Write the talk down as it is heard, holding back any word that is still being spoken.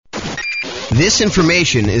This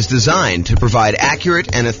information is designed to provide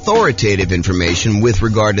accurate and authoritative information with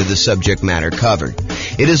regard to the subject matter covered.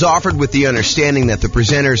 It is offered with the understanding that the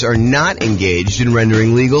presenters are not engaged in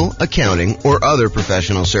rendering legal, accounting, or other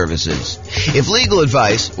professional services. If legal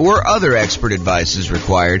advice or other expert advice is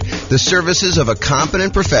required, the services of a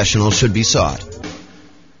competent professional should be sought.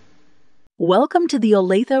 Welcome to the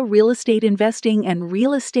Olathe Real Estate Investing and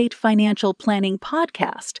Real Estate Financial Planning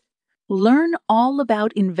podcast. Learn all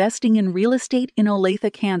about investing in real estate in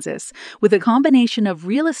Olathe, Kansas, with a combination of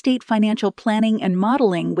real estate financial planning and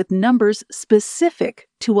modeling with numbers specific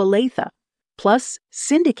to Olathe, plus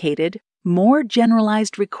syndicated, more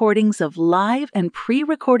generalized recordings of live and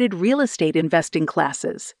pre-recorded real estate investing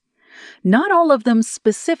classes. Not all of them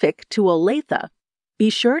specific to Olathe. Be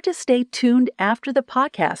sure to stay tuned after the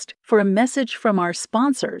podcast for a message from our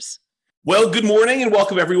sponsors. Well, good morning and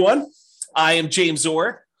welcome, everyone. I am James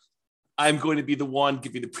Orr. I'm going to be the one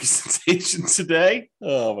giving the presentation today.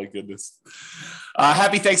 Oh, my goodness.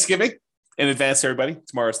 Happy Thanksgiving in advance, everybody.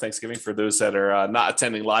 Tomorrow's Thanksgiving for those that are not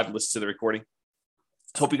attending live and listen to the recording.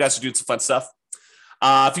 Hope you guys are doing some fun stuff.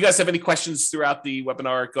 If you guys have any questions throughout the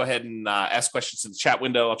webinar, go ahead and ask questions in the chat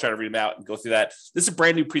window. I'll try to read them out and go through that. This is a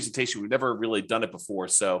brand new presentation. We've never really done it before,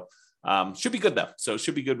 so should be good, though. So it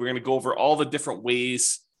should be good. We're going to go over all the different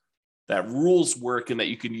ways that rules work and that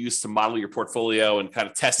you can use to model your portfolio and kind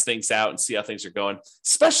of test things out and see how things are going,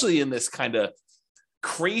 especially in this kind of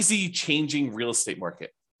crazy changing real estate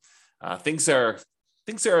market. Things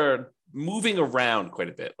are moving around quite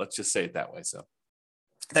a bit. Let's just say it that way. So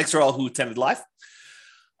thanks for all who attended live.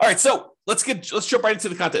 All right, so let's jump right into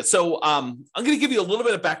the content. So I'm going to give you a little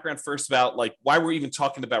bit of background first about like why we're even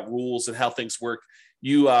talking about rules and how things work.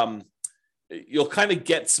 You'll kind of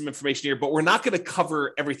get some information here, but we're not going to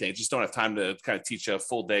cover everything. I just don't have time to kind of teach a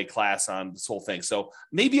full day class on this whole thing. So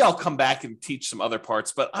maybe I'll come back and teach some other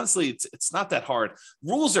parts, but honestly, it's not that hard.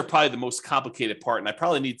 Rules are probably the most complicated part, and I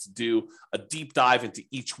probably need to do a deep dive into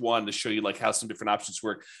each one to show you like how some different options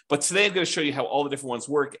work. But today I'm going to show you how all the different ones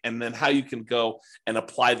work and then how you can go and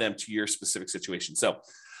apply them to your specific situation. So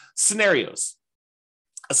scenarios.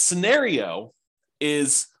 A scenario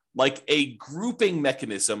is like a grouping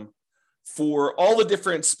mechanism for all the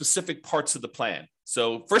different specific parts of the plan.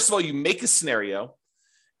 So first of all, you make a scenario.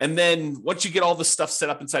 And then once you get all the stuff set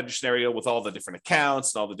up inside your scenario with all the different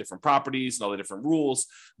accounts and all the different properties and all the different rules,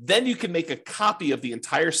 then you can make a copy of the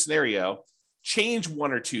entire scenario, change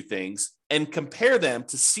one or two things, and compare them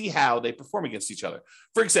to see how they perform against each other.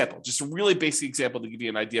 For example, just a really basic example to give you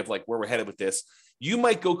an idea of like where we're headed with this. You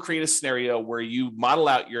might go create a scenario where you model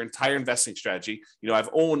out your entire investing strategy. You know, I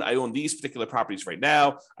own these particular properties right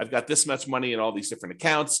now. I've got this much money in all these different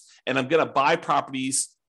accounts, and I'm going to buy properties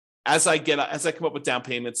as I come up with down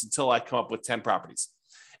payments until I come up with 10 properties.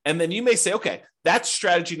 And then you may say, okay, that's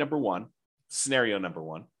strategy number one, scenario number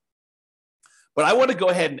one. But I want to go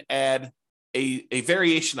ahead and add a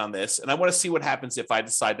variation on this, and I want to see what happens if I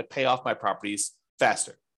decide to pay off my properties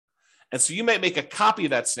faster. And so you might make a copy of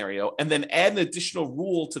that scenario and then add an additional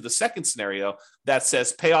rule to the second scenario that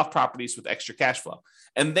says pay off properties with extra cash flow.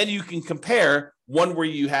 And then you can compare one where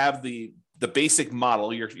you have the basic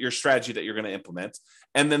model, your strategy that you're going to implement,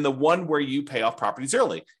 and then the one where you pay off properties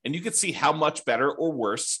early. And you can see how much better or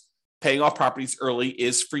worse paying off properties early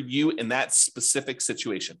is for you in that specific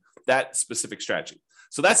situation, that specific strategy.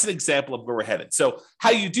 So that's an example of where we're headed. So how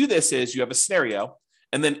you do this is you have a scenario,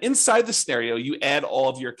 and then inside the scenario, you add all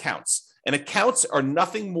of your accounts. And accounts are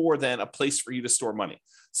nothing more than a place for you to store money.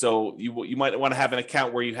 So you might want to have an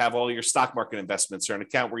account where you have all your stock market investments, or an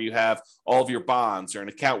account where you have all of your bonds, or an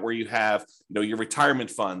account where you have your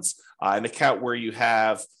retirement funds, an account where you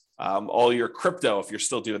have all your crypto, if you're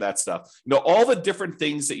still doing that stuff. All the different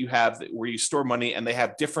things that you have where you store money, and they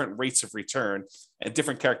have different rates of return and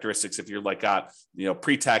different characteristics. If you're like got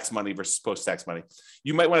pre-tax money versus post-tax money,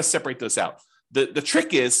 you might want to separate those out. The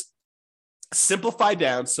trick is simplify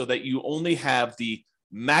down so that you only have the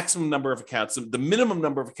maximum number of accounts, the minimum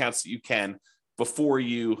number of accounts that you can before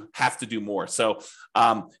you have to do more. So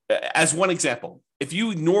as one example, if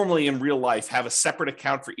you normally in real life have a separate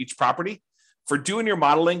account for each property, for doing your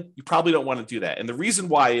modeling, you probably don't want to do that. And the reason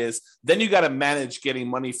why is then you got to manage getting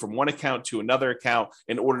money from one account to another account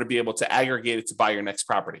in order to be able to aggregate it to buy your next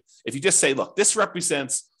property. If you just say, look, this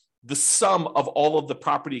represents the sum of all of the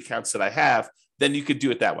property accounts that I have, then you could do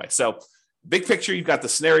it that way. So big picture, you've got the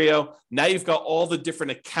scenario. Now you've got all the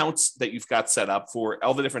different accounts that you've got set up for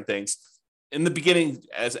all the different things. In the beginning,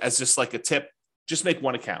 as just like a tip, just make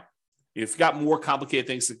one account. If you've got more complicated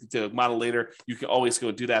things to model later, you can always go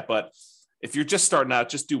and do that. But If you're just starting out,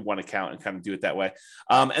 just do one account and kind of do it that way.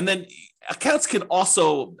 And then accounts can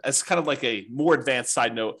also, as kind of like a more advanced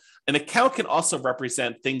side note, an account can also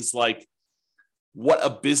represent things like what a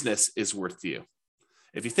business is worth to you.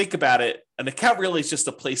 If you think about it, an account really is just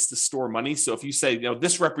a place to store money. So if you say,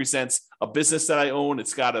 this represents a business that I own,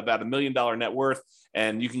 it's got about $1 million net worth,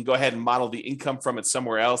 and you can go ahead and model the income from it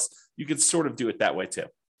somewhere else, you can sort of do it that way too.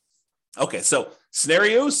 Okay, so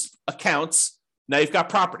scenarios, accounts, now you've got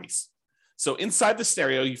properties. So inside the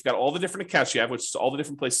scenario, you've got all the different accounts you have, which is all the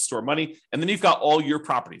different places to store money. And then you've got all your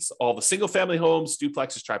properties, all the single family homes,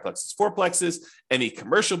 duplexes, triplexes, fourplexes, any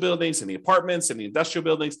commercial buildings, any apartments, any industrial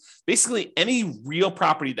buildings, basically any real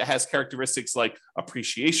property that has characteristics like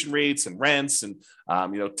appreciation rates and rents and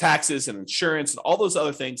taxes and insurance and all those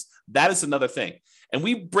other things. That is another thing. And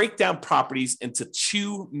we break down properties into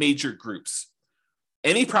two major groups.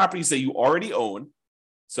 Any properties that you already own.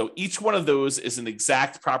 So each one of those is an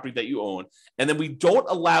exact property that you own. And then we don't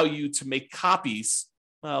allow you to make copies.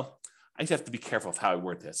 Well, I have to be careful of how I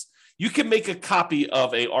word this. You can make a copy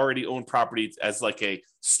of a already owned property as like a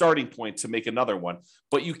starting point to make another one,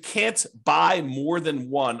 but you can't buy more than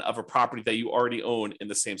one of a property that you already own in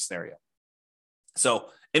the same scenario. So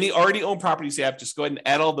any already owned properties you have, just go ahead and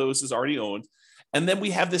add all those as already owned. And then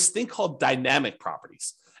we have this thing called dynamic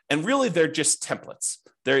properties. And really, they're just templates.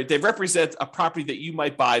 They represent a property that you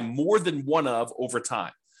might buy more than one of over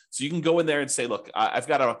time. So you can go in there and say, look, I've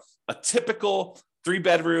got a typical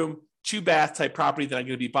 3-bedroom, 2-bath type property that I'm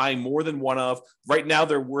going to be buying more than one of. Right now,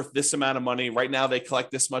 they're worth this amount of money. Right now, they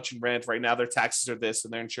collect this much in rent. Right now, their taxes are this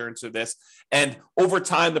and their insurance are this. And over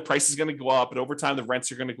time, the price is going to go up. And over time, the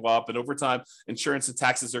rents are going to go up. And over time, insurance and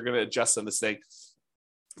taxes are going to adjust on this thing.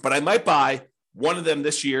 But I might buy one of them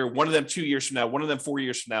this year, one of them 2 years from now, one of them 4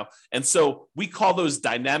 years from now. And so we call those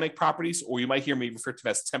dynamic properties, or you might hear me refer to them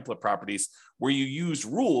as template properties, where you use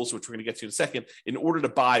rules, which we're going to get to in a second, in order to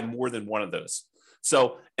buy more than one of those.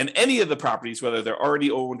 So, and any of the properties, whether they're already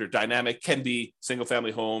owned or dynamic, can be single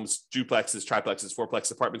family homes, duplexes, triplexes, fourplex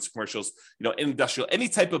apartments, commercials, industrial, any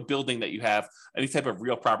type of building that you have, any type of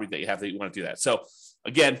real property that you have that you want to do that. So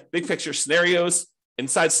again, big picture scenarios,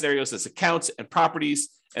 inside scenarios as accounts and properties.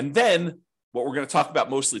 And then what we're going to talk about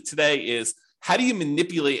mostly today is how do you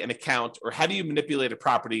manipulate an account or how do you manipulate a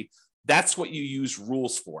property? That's what you use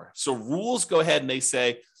rules for. So rules go ahead and they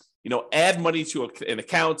say, add money to an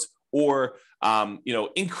account, or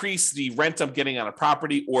increase the rent I'm getting on a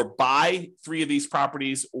property, or buy 3 of these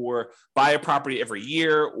properties, or buy a property every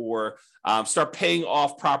year, or start paying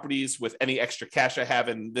off properties with any extra cash I have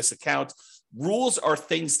in this account. Rules are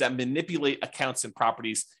things that manipulate accounts and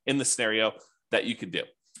properties in the scenario that you could do.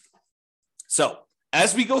 So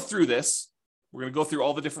as we go through this, we're going to go through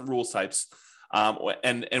all the different rules types.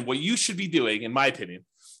 And what you should be doing, in my opinion,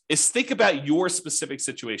 is think about your specific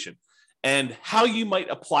situation and how you might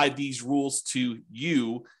apply these rules to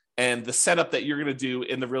you and the setup that you're going to do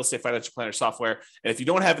in the Real Estate Financial Planner software. And if you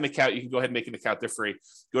don't have an account, you can go ahead and make an account. They're free.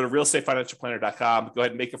 Go to realestatefinancialplanner.com, go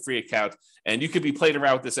ahead and make a free account. And you could be playing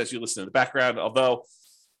around with this as you listen in the background, although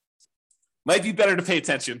might be better to pay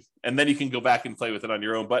attention, and then you can go back and play with it on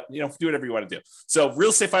your own. But, do whatever you want to do. So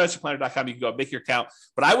realestatefinancialplanner.com, you can go and make your account.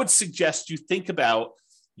 But I would suggest you think about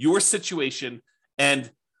your situation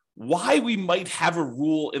and why we might have a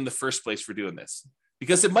rule in the first place for doing this.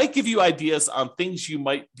 Because it might give you ideas on things you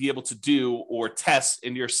might be able to do or test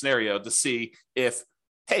in your scenario to see if,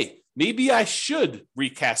 hey, maybe I should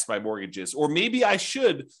recast my mortgages, or maybe I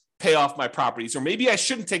should pay off my properties, or maybe I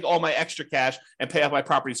shouldn't take all my extra cash and pay off my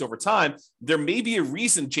properties over time. There may be a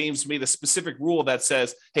reason James made a specific rule that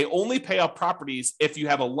says, hey, only pay off properties if you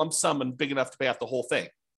have a lump sum and big enough to pay off the whole thing,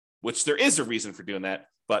 which there is a reason for doing that,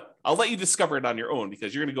 but I'll let you discover it on your own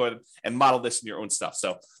because you're going to go ahead and model this in your own stuff.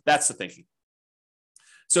 So that's the thinking.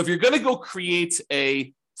 So if you're going to go create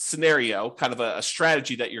a scenario, kind of a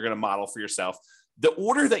strategy that you're going to model for yourself, the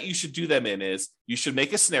order that you should do them in is you should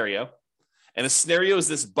make a scenario. And a scenario is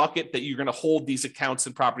this bucket that you're going to hold these accounts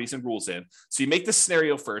and properties and rules in. So you make the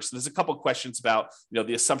scenario first. There's a couple of questions about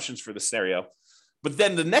the assumptions for the scenario. But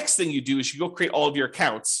then the next thing you do is you go create all of your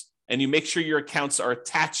accounts and you make sure your accounts are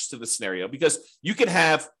attached to the scenario, because you can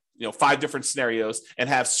have 5 different scenarios and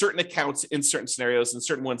have certain accounts in certain scenarios and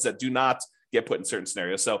certain ones that do not get put in certain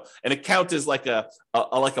scenarios. So an account is like a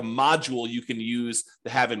module you can use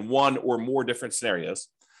to have in one or more different scenarios.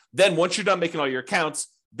 Then once you're done making all your accounts,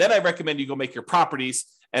 then I recommend you go make your properties,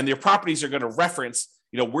 and your properties are going to reference,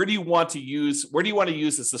 where do you want to use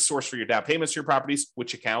as the source for your down payments for your properties,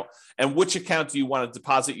 which account, and which account do you want to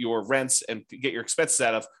deposit your rents and get your expenses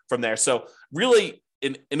out of from there. So really,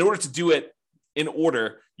 in order to do it in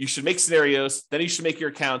order, you should make scenarios, then you should make your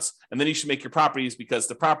accounts, and then you should make your properties, because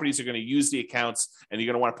the properties are going to use the accounts and you're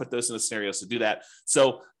going to want to put those in the scenarios to do that.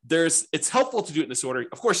 So it's helpful to do it in this order.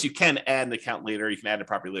 Of course, you can add an account later. You can add a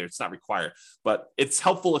property later. It's not required, but it's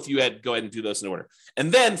helpful if you go ahead and do those in order.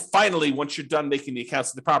 And then finally, once you're done making the accounts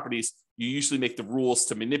of the properties, you usually make the rules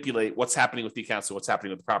to manipulate what's happening with the accounts and what's happening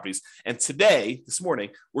with the properties. And today, this morning,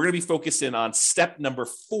 we're going to be focused in on step number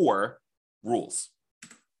 4, rules.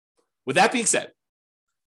 With that being said,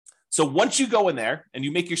 so once you go in there and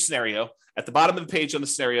you make your scenario, at the bottom of the page on the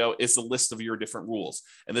scenario is the list of your different rules.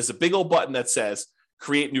 And there's a big old button that says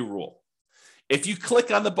create new rule. If you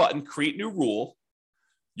click on the button, create new rule,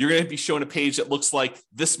 you're going to be shown a page that looks like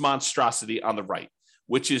this monstrosity on the right,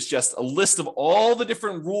 which is just a list of all the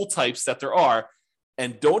different rule types that there are.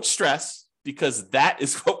 And don't stress, because that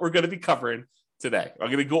is what we're going to be covering today. I'm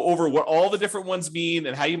going to go over what all the different ones mean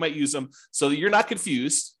and how you might use them so that you're not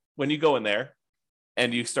confused when you go in there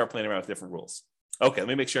and you start playing around with different rules. Okay, let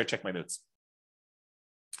me make sure I check my notes.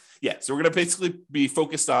 Yeah, so we're going to basically be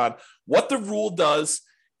focused on what the rule does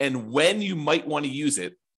and when you might want to use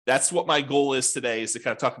it. That's what my goal is today, is to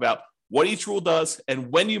kind of talk about what each rule does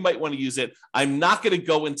and when you might want to use it. I'm not going to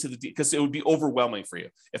go into because it would be overwhelming for you.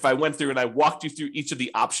 If I went through and I walked you through each of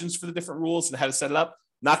the options for the different rules and how to set it up,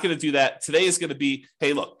 not going to do that. Today is going to be,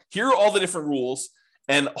 hey, look, here are all the different rules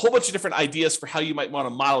and a whole bunch of different ideas for how you might want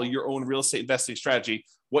to model your own real estate investing strategy,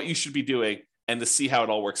 what you should be doing, and to see how it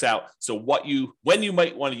all works out. So when you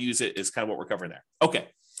might want to use it is kind of what we're covering there. Okay.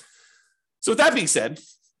 So with that being said,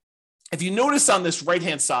 if you notice on this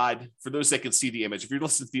right-hand side, for those that can see the image, if you're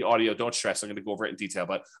listening to the audio, don't stress, I'm going to go over it in detail.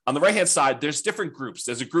 But on the right-hand side, there's different groups.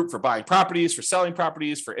 There's a group for buying properties, for selling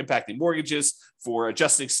properties, for impacting mortgages, for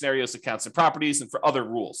adjusting scenarios, accounts, and properties, and for other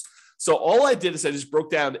rules. So all I did is I just broke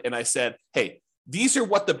down and I said, hey, these are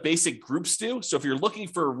what the basic groups do. So if you're looking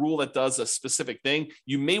for a rule that does a specific thing,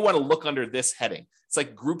 you may want to look under this heading. It's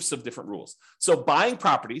like groups of different rules. So buying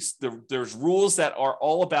properties, there's rules that are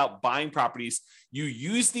all about buying properties. You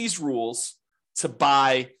use these rules to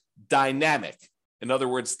buy dynamic. In other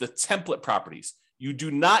words, the template properties. You do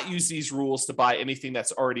not use these rules to buy anything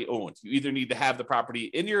that's already owned. You either need to have the property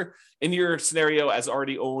in your scenario as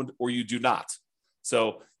already owned, or you do not.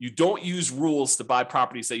 So you don't use rules to buy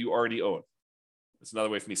properties that you already own. That's another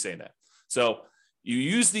way for me saying that. So you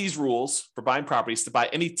use these rules for buying properties to buy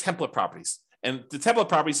any template properties. And the template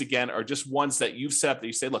properties, again, are just ones that you've set up that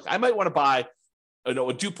you say, look, I might want to buy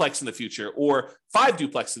a duplex in the future, or 5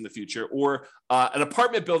 duplexes in the future, or an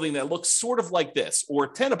apartment building that looks sort of like this, or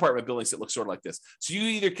 10 apartment buildings that look sort of like this. So you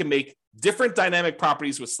either can make different dynamic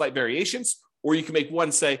properties with slight variations, or you can make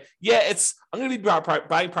one say, yeah, I'm going to be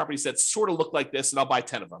buying properties that sort of look like this, and I'll buy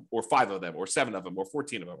 10 of them, or 5 of them, or 7 of them, or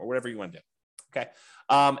 14 of them, or whatever you want to do. Okay.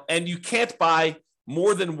 And you can't buy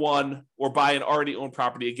more than one or buy an already owned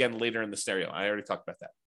property again later in the scenario. I already talked about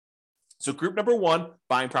that. So group number 1,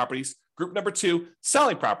 buying properties. Group number 2,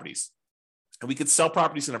 selling properties. And we could sell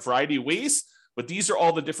properties in a variety of ways, but these are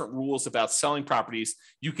all the different rules about selling properties.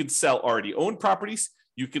 You can sell already owned properties.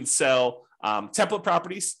 You can sell template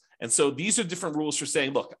properties. And so these are different rules for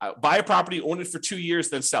saying, look, buy a property, own it for 2 years,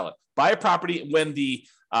 then sell it. Buy a property when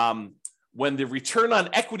the return on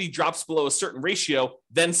equity drops below a certain ratio,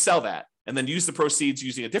 then sell that, and then use the proceeds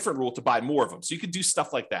using a different rule to buy more of them. So you could do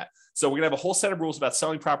stuff like that. So we're going to have a whole set of rules about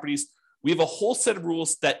selling properties. We have a whole set of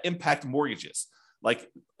rules that impact mortgages, like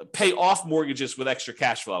pay off mortgages with extra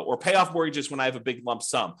cash flow, or pay off mortgages when I have a big lump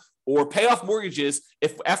sum, or pay off mortgages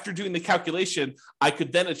if after doing the calculation, I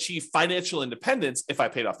could then achieve financial independence if I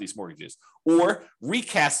paid off these mortgages, or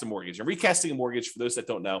recast the mortgage. And recasting a mortgage, for those that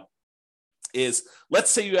don't know, is,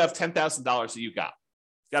 let's say you have $10,000 that you got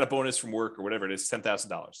a bonus from work or whatever it is,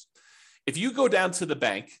 $10,000. If you go down to the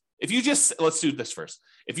bank, let's do this first.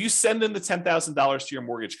 If you send in the $10,000 to your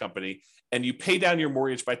mortgage company and you pay down your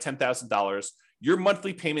mortgage by $10,000, your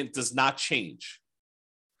monthly payment does not change.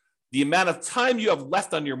 The amount of time you have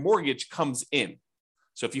left on your mortgage comes in.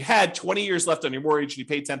 So if you had 20 years left on your mortgage and you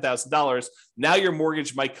paid $10,000, now your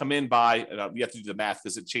mortgage might come in by, you have to do the math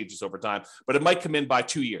because it changes over time, but it might come in by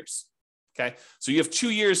 2 years. Okay. So you have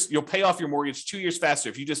 2 years, you'll pay off your mortgage 2 years faster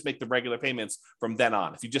if you just make the regular payments from then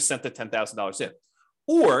on, if you just sent the $10,000 in.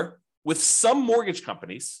 Or with some mortgage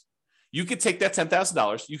companies, you could take that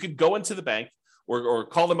 $10,000, you could go into the bank or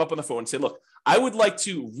call them up on the phone and say, look, I would like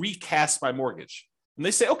to recast my mortgage. And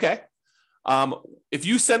they say, okay, if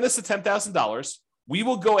you send us the $10,000, we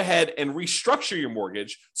will go ahead and restructure your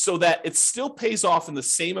mortgage so that it still pays off in the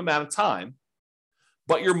same amount of time,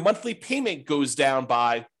 but your monthly payment goes down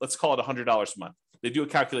by, let's call it $100 a month. They do a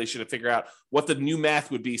calculation to figure out what the new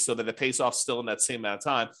math would be so that it pays off still in that same amount of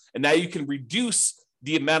time. And now you can reduce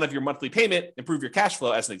the amount of your monthly payment, improve your cash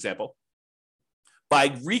flow, as an example,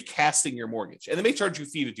 by recasting your mortgage. And they may charge you a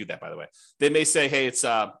fee to do that, by the way. They may say, hey, it's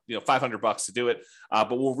 $500 to do it,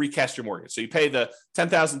 but we'll recast your mortgage. So you pay the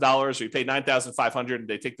 $10,000 or you pay $9,500 and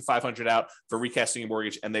they take the $500 out for recasting your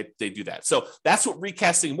mortgage, and they do that. So that's what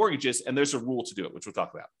recasting mortgage is, and there's a rule to do it, which we'll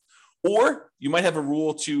talk about. Or you might have a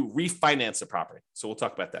rule to refinance a property. So we'll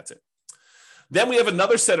talk about that too. Then we have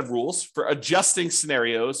another set of rules for adjusting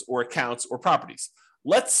scenarios or accounts or properties.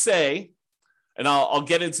 Let's say, and I'll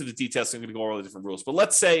get into the details, so I'm going to go over all the different rules. But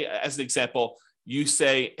let's say, as an example, you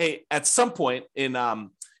say, hey, at some point in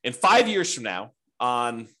 5 years from now,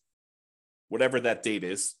 on whatever that date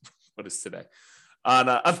is, what is today?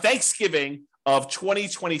 On Thanksgiving of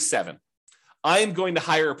 2027, I am going to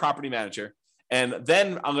hire a property manager, and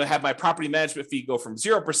then I'm going to have my property management fee go from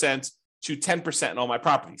 0% to 10% in all my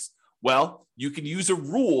properties. Well, you can use a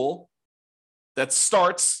rule that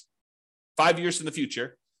starts 5 years in the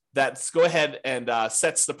future that go ahead and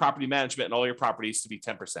sets the property management in all your properties to be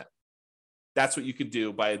 10%. That's what you can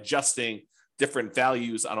do by adjusting different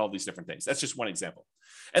values on all these different things. That's just one example.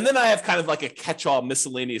 And then I have kind of like a catch-all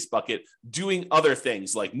miscellaneous bucket, doing other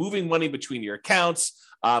things like moving money between your accounts,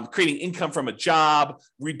 creating income from a job,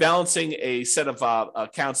 rebalancing a set of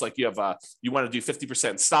accounts, like you want to do 50%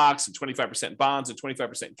 in stocks and 25% in bonds and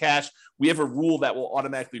 25% in cash. We have a rule that will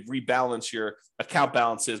automatically rebalance your account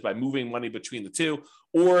balances by moving money between the two.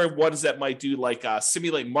 Or ones that might do like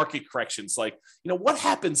simulate market corrections. Like, what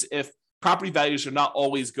happens if property values are not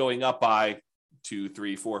always going up by 2,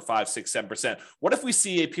 3, 4, 5, 6, 7%? What if we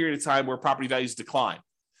see a period of time where property values decline?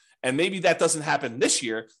 And maybe that doesn't happen this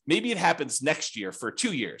year. Maybe it happens next year for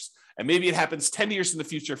 2 years. And maybe it happens 10 years in the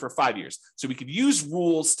future for 5 years. So we could use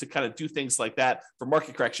rules to kind of do things like that for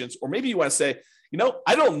market corrections. Or maybe you want to say,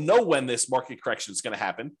 I don't know when this market correction is going to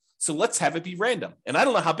happen, so let's have it be random. And I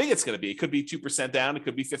don't know how big it's going to be. It could be 2% down. It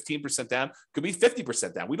could be 15% down. It could be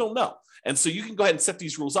 50% down. We don't know. And so you can go ahead and set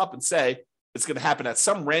these rules up and say it's going to happen at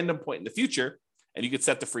some random point in the future. And you could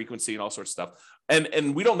set the frequency and all sorts of stuff.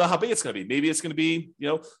 And we don't know how big it's going to be. Maybe it's going to be,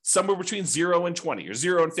 somewhere between 0 and 20 or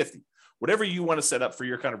 0 and 50, whatever you want to set up for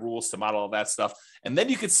your kind of rules to model all that stuff. And then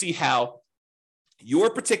you can see how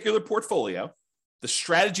your particular portfolio, the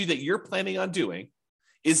strategy that you're planning on doing,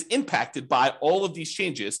 is impacted by all of these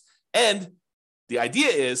changes. And the idea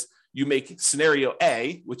is you make scenario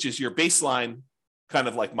A, which is your baseline kind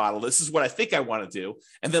of like model. This is what I think I want to do.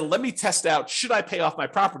 And then let me test out, should I pay off my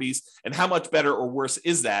properties and how much better or worse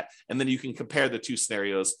is that? And then you can compare the two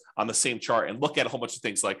scenarios on the same chart and look at a whole bunch of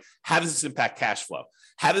things like, how does this impact cash flow?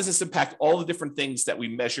 How does this impact all the different things that we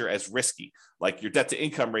measure as risky, like your debt to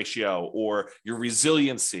income ratio or your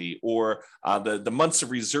resiliency or the months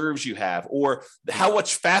of reserves you have, or how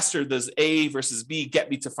much faster does A versus B get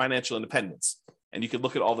me to financial independence? And you can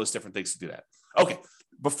look at all those different things to do that. Okay.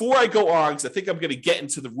 Before I go on, because I think I'm going to get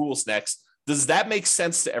into the rules next, does that make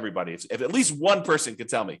sense to everybody? If at least one person can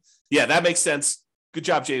tell me, yeah, that makes sense. Good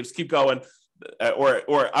job, James. Keep going.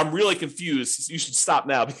 Or I'm really confused. You should stop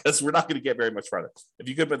now because we're not going to get very much further. If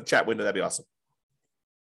you could put the chat window, that'd be awesome.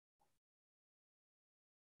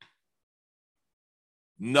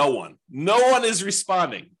 No one is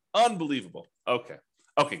responding. Unbelievable. Okay,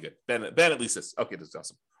 good. Ben at least is. Okay, this is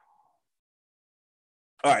awesome.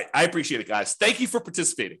 All right, I appreciate it, guys. Thank you for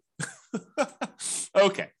participating.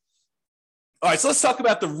 Okay. All right, so let's talk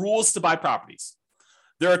about the rules to buy properties.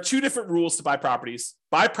 There are two different rules to buy properties.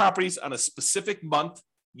 Buy properties on a specific month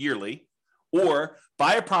yearly, or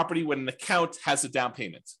buy a property when an account has a down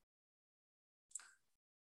payment.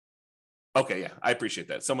 Okay, yeah, I appreciate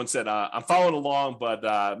that. Someone said, I'm following along,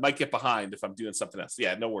 but might get behind if I'm doing something else.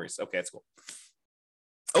 Yeah, no worries. Okay, that's cool.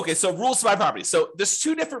 Okay, so rules to buy properties. So there's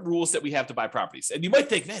two different rules that we have to buy properties. And you might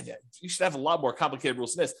think, man, you should have a lot more complicated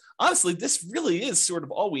rules than this. Honestly, this really is sort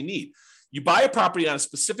of all we need. You buy a property on a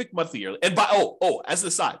specific monthly year. And as an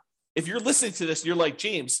aside, if you're listening to this and you're like,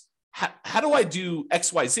 James, how do I do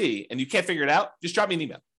XYZ? And you can't figure it out, just drop me an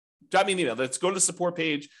email. Drop me an email. Let's go to the support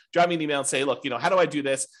page, drop me an email and say, look, how do I do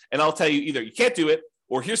this? And I'll tell you either you can't do it,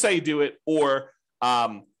 or here's how you do it, or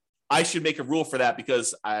I should make a rule for that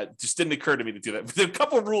because it just didn't occur to me to do that. But a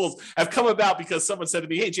couple of rules have come about because someone said to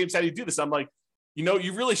me, hey, James, how do you do this? I'm like,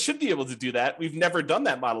 you really should be able to do that. We've never done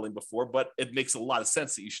that modeling before, but it makes a lot of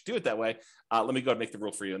sense that you should do it that way. Let me go and make the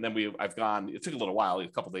rule for you. And then it took a little while, a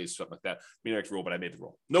couple of days, something like that. We made the rule, but I made the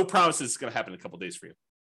rule. No promises it's going to happen in a couple of days for you.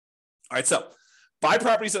 All right, so buy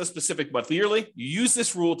properties on a specific monthly yearly. You use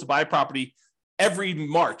this rule to buy a property every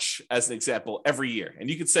March, as an example, every year. And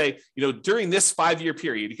you could say, during this 5-year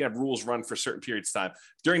period, you can have rules run for certain periods of time.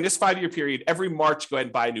 During this 5-year period, every March, go ahead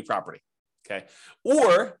and buy a new property. Okay.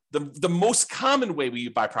 Or the most common way we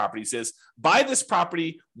buy properties is buy this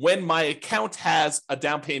property when my account has a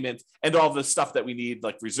down payment and all the stuff that we need,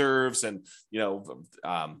 like reserves and,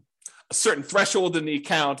 a certain threshold in the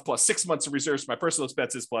account, plus 6 months of reserves for my personal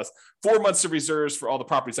expenses, plus 4 months of reserves for all the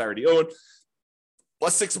properties I already own,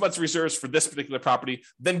 plus 6 months of reserves for this particular property.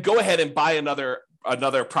 Then go ahead and buy another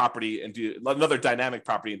property and do another dynamic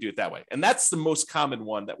property and do it that way. And that's the most common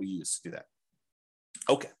one that we use to do that.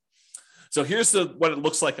 Okay. So here's what it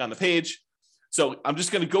looks like on the page. So I'm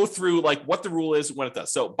just going to go through like what the rule is and what it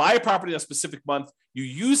does. So buy a property in a specific month. You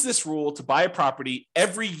use this rule to buy a property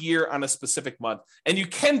every year on a specific month. And you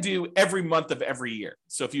can do every month of every year.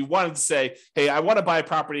 So if you wanted to say, hey, I want to buy a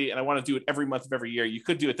property and I want to do it every month of every year, you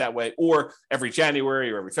could do it that way, or every January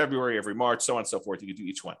or every February, every March, so on and so forth. You could do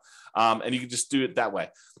each one. And you can just do it that way.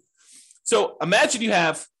 So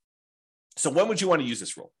imagine so when would you want to use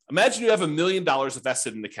this rule? Imagine you have $1 million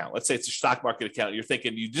invested in an account. Let's say it's a stock market account. You're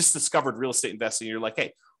thinking you just discovered real estate investing. You're like,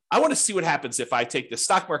 hey, I want to see what happens if I take the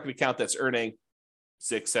stock market account that's earning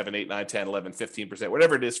 6, 7, 8, 9, 10, 11, 15%,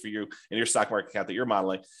 whatever it is for you in your stock market account that you're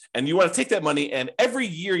modeling. And you want to take that money and every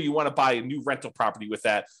year you want to buy a new rental property with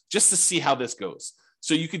that just to see how this goes.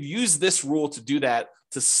 So you could use this rule to do that,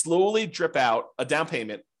 to slowly drip out a down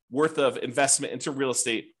payment worth of investment into real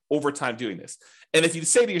estate over time doing this. And if you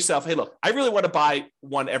say to yourself, hey, look, I really want to buy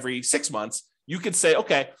one every 6 months, you could say,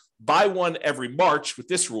 okay, buy one every March with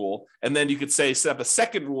this rule. And then you could set up a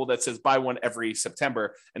second rule that says buy one every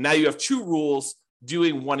September. And now you have 2 rules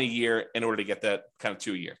doing one a year in order to get that kind of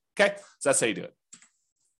 2 a year. Okay. So that's how you do it.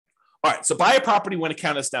 All right. So buy a property when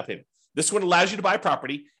account has down payment. This one allows you to buy a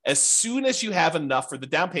property as soon as you have enough for the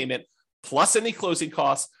down payment, plus any closing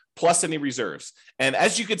costs, plus any reserves. And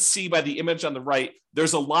as you can see by the image on the right,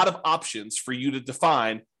 there's a lot of options for you to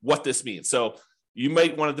define what this means. So you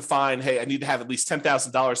might want to define, hey, I need to have at least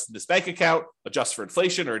 $10,000 in this bank account, adjust for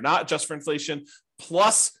inflation or not adjust for inflation,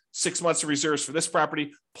 plus 6 months of reserves for this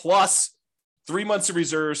property, plus 3 months of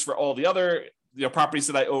reserves for all the other properties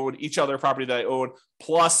that I own, each other property that I own,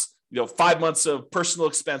 plus 5 months of personal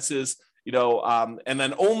expenses, and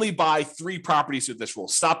then only buy 3 properties with this rule.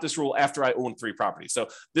 Stop this rule after I own 3 properties. So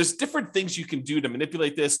there's different things you can do to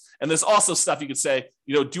manipulate this. And there's also stuff you could say,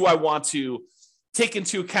 do I want to take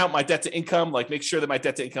into account my debt to income, like make sure that my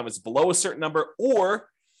debt to income is below a certain number? Or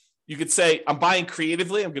you could say, I'm buying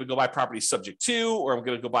creatively. I'm going to go buy properties subject to, or I'm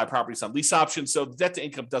going to go buy properties on lease options. So the debt to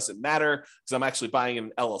income doesn't matter because I'm actually buying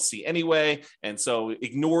an LLC anyway. And so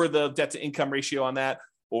ignore the debt to income ratio on that,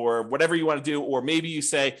 or whatever you want to do. Or maybe you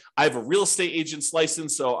say, I have a real estate agent's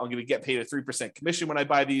license, so I'm going to get paid a 3% commission when I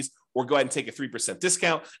buy these, or go ahead and take a 3%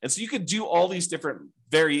 discount. And so you could do all these different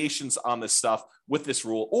variations on this stuff with this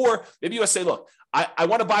rule. Or maybe you say, look, I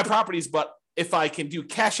want to buy properties, but if I can do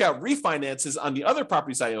cash out refinances on the other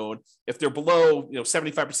properties I own, if they're below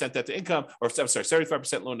 75% debt to income, or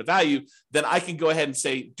 75% loan to value, then I can go ahead and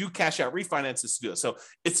say, do cash out refinances to do it. So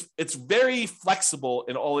it's very flexible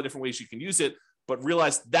in all the different ways you can use it, but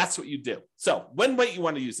realize that's what you do. So when might you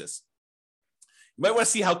want to use this? You might want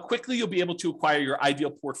to see how quickly you'll be able to acquire your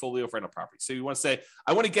ideal portfolio of rental property. So you want to say,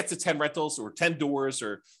 I want to get to 10 rentals or 10 doors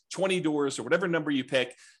or 20 doors or whatever number you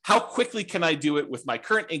pick. How quickly can I do it with my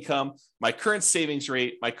current income, my current savings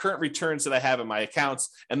rate, my current returns that I have in my accounts?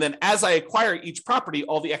 And then as I acquire each property,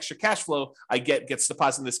 all the extra cash flow I get gets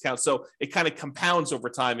deposited in this account. So it kind of compounds over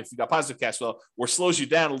time if you've got positive cash flow, or slows you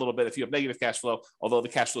down a little bit if you have negative cash flow, although the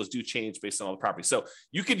cash flows do change based on all the property. So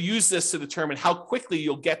you could use this to determine how quickly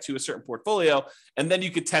you'll get to a certain portfolio. And then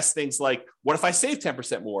you could test things like, what if I save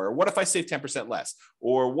 10% more? Or what if I save 10% less?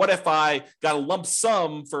 Or what if I got a lump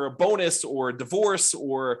sum for a bonus or a divorce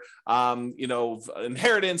or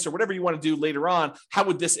inheritance or whatever you want to do later on? How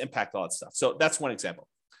would this impact all that stuff? So that's one example.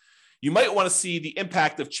 You might want to see the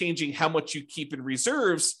impact of changing how much you keep in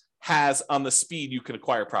reserves has on the speed you can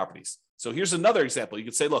acquire properties. So here's another example. You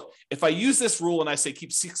could say, look, if I use this rule and I say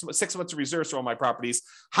keep six months of reserves for all my properties,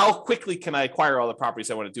 how quickly can I acquire all the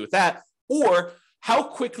properties I want to do with that? Or how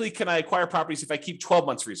quickly can I acquire properties if I keep 12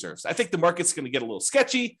 months reserves? I think the market's going to get a little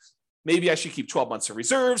sketchy. Maybe I should keep 12 months of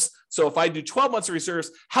reserves. So if I do 12 months of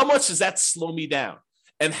reserves, how much does that slow me down?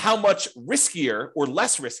 And how much riskier or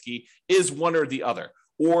less risky is one or the other?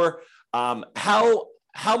 Or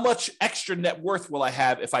how much extra net worth will I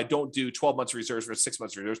have if I don't do 12 months of reserves or 6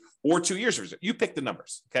 months of reserves or 2 years of reserves? You pick the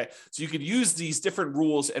numbers, okay? So you could use these different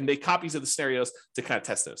rules and make copies of the scenarios to kind of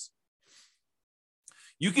test those.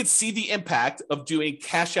 You could see the impact of doing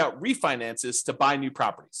cash out refinances to buy new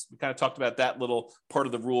properties. We kind of talked about that little part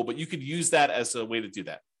of the rule, but you could use that as a way to do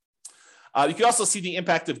that. You can also see the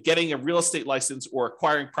impact of getting a real estate license or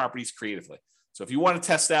acquiring properties creatively. So if you want to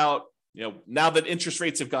test out Now that interest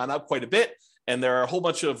rates have gone up quite a bit and there are a whole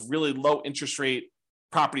bunch of really low interest rate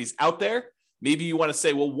properties out there, maybe you want to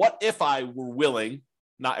say, well, what if I were willing,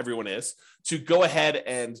 not everyone is, to go ahead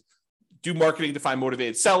and do marketing to find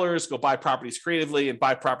motivated sellers, go buy properties creatively and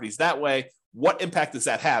buy properties that way? What impact does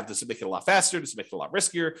that have? Does it make it a lot faster? Does it make it a lot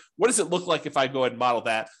riskier? What does it look like if I go ahead and model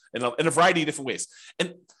that in a variety of different ways?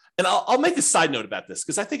 And I'll make a side note about this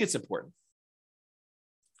because I think it's important.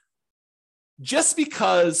 Just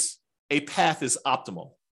because a path is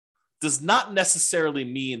optimal does not necessarily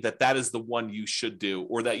mean that that is the one you should do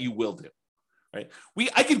or that you will do, right?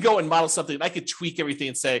 I could go and model something and I could tweak everything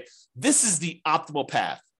and say, this is the optimal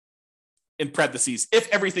path, in parentheses, if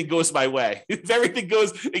everything goes my way, if everything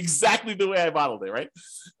goes exactly the way I modeled it, right?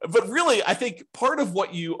 But really, I think part of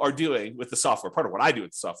what you are doing with the software, part of what I do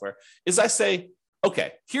with the software, is I say,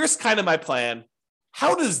 okay, here's kind of my plan.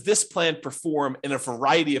 How does this plan perform in a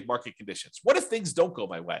variety of market conditions? What if things don't go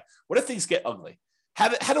my way? What if things get ugly?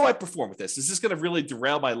 How do I perform with this? Is this going to really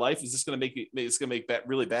derail my life? Is this going to make that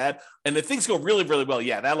really bad? And if things go really, really well,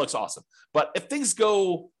 yeah, that looks awesome. But if things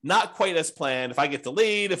go not quite as planned, if I get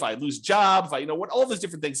delayed, if I lose a job, if I, all those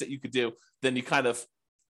different things that you could do, then you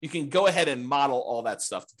can go ahead and model all that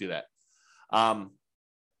stuff to do that.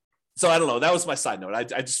 So I don't know. That was my side note.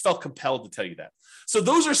 I just felt compelled to tell you that. So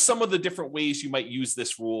those are some of the different ways you might use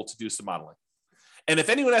this rule to do some modeling. And if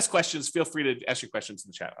anyone has questions, feel free to ask your questions in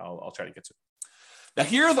the chat. I'll try to get to it. Now,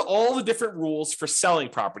 here are all the different rules for selling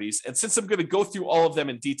properties. And since I'm going to go through all of them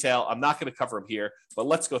in detail, I'm not going to cover them here, but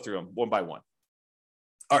let's go through them one by one.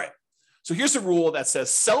 All right. So here's a rule that says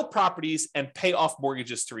sell properties and pay off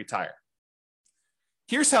mortgages to retire.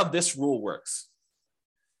 Here's how this rule works.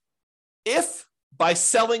 If by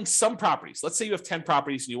selling some properties, let's say you have 10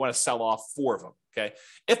 properties and you want to sell off 4 of them, okay?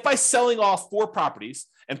 If by selling off 4 properties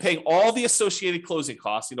and paying all the associated closing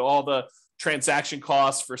costs, all the transaction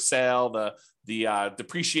costs for sale, the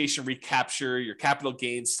depreciation recapture, your capital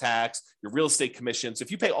gains tax, your real estate commissions. If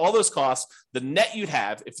you pay all those costs, the net you'd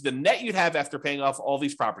have after paying off all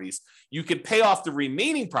these properties, you could pay off the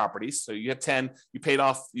remaining properties. So you have 10, you paid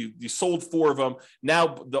off, you sold 4 of them.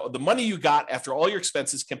 Now the money you got after all your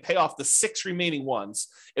expenses can pay off the 6 remaining ones.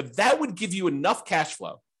 If that would give you enough cash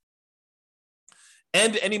flow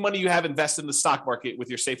and any money you have invested in the stock market with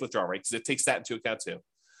your safe withdrawal rate, because it takes that into account too,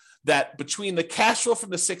 that between the cash flow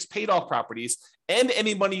from the 6 paid off properties and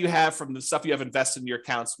any money you have from the stuff you have invested in your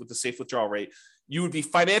accounts with the safe withdrawal rate, you would be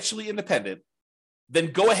financially independent.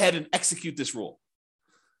 Then go ahead and execute this rule.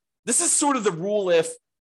 This is sort of the rule if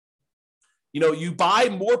you buy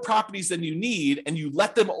more properties than you need and you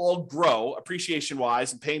let them all grow appreciation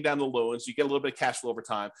wise and paying down the loans, you get a little bit of cash flow over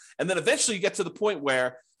time. And then eventually you get to the point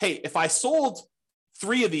where, hey, if I sold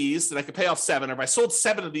 3 of these, then I could pay off 7. Or if I sold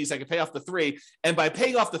 7 of these, I could pay off the 3. And by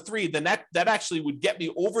paying off the 3, then that actually would get me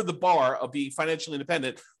over the bar of being financially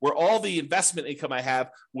independent, where all the investment income I have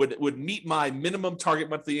would meet my minimum target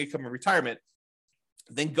monthly income in retirement.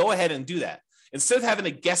 Then go ahead and do that. Instead of having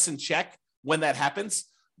to guess and check when that happens,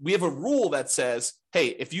 we have a rule that says, hey,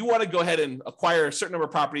 if you want to go ahead and acquire a certain number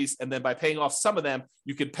of properties, and then by paying off some of them,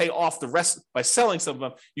 you could pay off the rest. By selling some of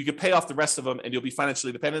them, you could pay off the rest of them and you'll be financially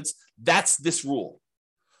independent. That's this rule.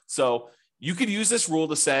 So you could use this rule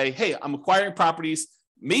to say, hey, I'm acquiring properties.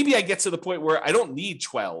 Maybe I get to the point where I don't need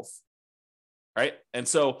 12, right? And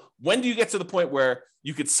so when do you get to the point where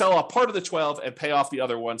you could sell off part of the 12 and pay off the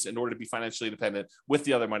other ones in order to be financially independent with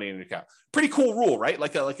the other money in your account? Pretty cool rule, right?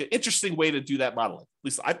 Like an interesting way to do that modeling. At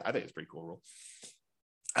least I think it's a pretty cool rule.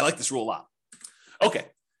 I like this rule a lot. Okay,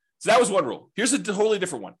 so that was one rule. Here's a totally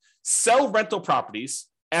different one. Sell rental properties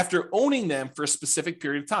after owning them for a specific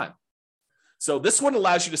period of time. So this one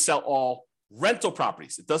allows you to sell all rental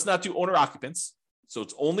properties. It does not do owner occupants. So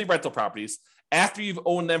it's only rental properties after you've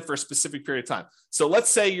owned them for a specific period of time. So let's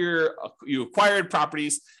say you acquired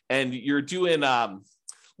properties and you're doing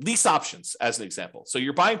lease options as an example. So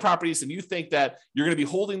you're buying properties and you think that you're going to be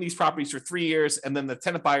holding these properties for 3 years and then the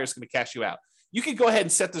tenant buyer is going to cash you out. You can go ahead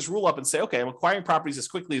and set this rule up and say, okay, I'm acquiring properties as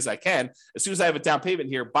quickly as I can. As soon as I have a down payment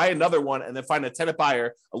here, buy another one and then find a tenant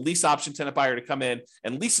buyer, a lease option tenant buyer to come in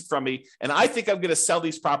and lease it from me. And I think I'm going to sell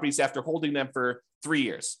these properties after holding them for 3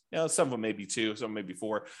 years. Some of them may be 2, some may be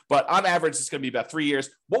 4, but on average, it's going to be about 3 years.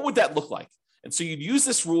 What would that look like? And so you'd use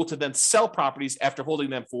this rule to then sell properties after holding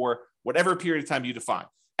them for whatever period of time you define,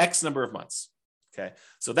 X number of months. Okay.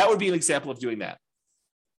 So that would be an example of doing that.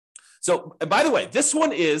 So, and by the way, this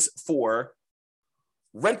one is for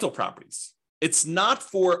rental properties. It's not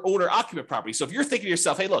for owner occupant property. So if you're thinking to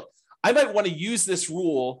yourself, hey, look, I might want to use this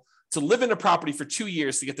rule to live in a property for 2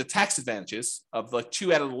 years to get the tax advantages of like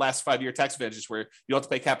 2 out of the last 5-year tax advantages where you don't have to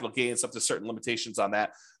pay capital gains up to certain limitations on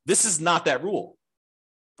that. This is not that rule.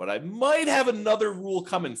 but I might have another rule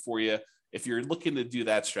coming for you if you're looking to do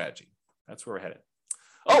that strategy. That's where we're headed.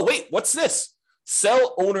 Oh, wait, what's this?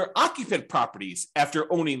 Sell owner-occupant properties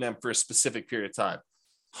after owning them for a specific period of time.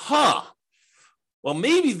 Well,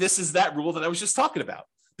 maybe this is that rule that I was just talking about.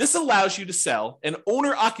 This allows you to sell an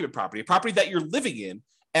owner-occupant property, a property that you're living in,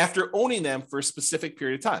 after owning them for a specific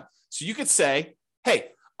period of time. So you could say, hey,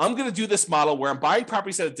 I'm going to do this model where I'm buying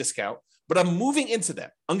properties at a discount, but I'm moving into them.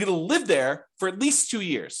 I'm going to live there for at least 2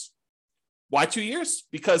 years. Why 2 years?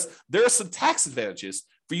 Because there are some tax advantages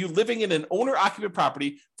for you living in an owner-occupant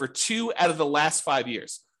property for 2 out of the last 5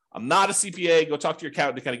 years. I'm not a CPA. Go talk to your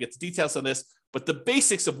accountant to kind of get the details on this. But the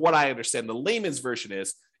basics of what I understand, the layman's version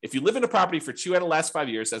is, if you live in a property for 2 out of the last 5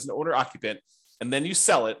 years as an owner-occupant, and then you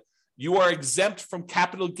sell it, you are exempt from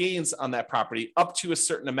capital gains on that property up to a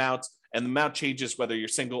certain amount, and the amount changes whether you're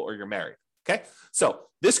single or you're married. Okay, so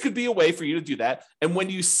this could be a way for you to do that. And when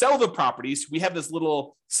you sell the properties, we have this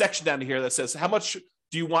little section down here that says, how much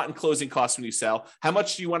do you want in closing costs when you sell? How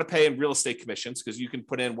much do you want to pay in real estate commissions? Because you can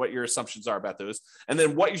put in what your assumptions are about those. And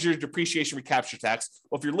then what is your depreciation recapture tax?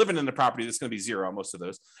 Well, if you're living in the property, that's going to be zero on most of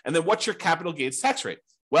those. And then what's your capital gains tax rate?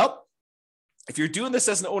 Well, if you're doing this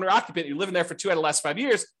as an owner occupant, you're living there for 2 out of the last 5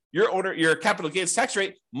 years, your capital gains tax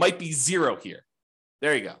rate might be zero here.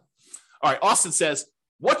 There you go. All right, Austin says,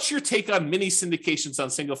 what's your take on mini syndications on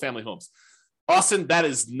single family homes? Austin, that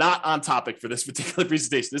is not on topic for this particular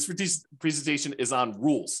presentation. This presentation is on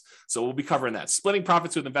rules. So we'll be covering that. Splitting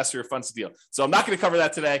profits with investor funds deal. So I'm not going to cover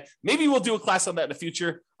that today. Maybe we'll do a class on that in the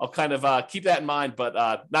future. I'll kind of keep that in mind, but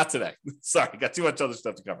not today. Sorry, got too much other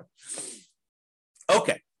stuff to cover.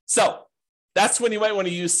 Okay, so that's when you might want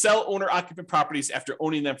to use sell owner-occupant properties after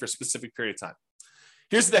owning them for a specific period of time.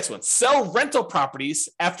 Here's the next one. Sell rental properties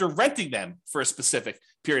after renting them for a specific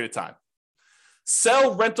period of time.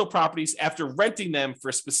 Sell rental properties after renting them for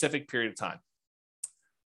a specific period of time.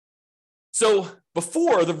 So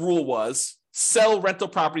before, the rule was sell rental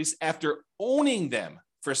properties after owning them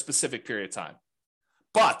for a specific period of time.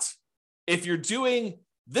 But if you're doing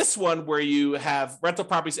this one where you have rental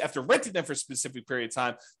properties after renting them for a specific period of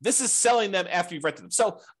time, this is selling them after you've rented them.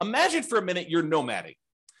 So imagine for a minute you're nomading,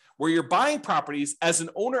 where you're buying properties as an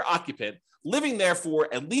owner-occupant, living there for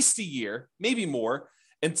at least a year, maybe more,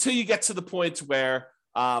 until you get to the point where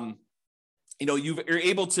you're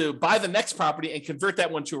able to buy the next property and convert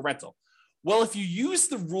that one to a rental. Well, if you use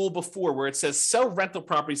the rule before where it says sell rental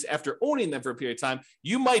properties after owning them for a period of time,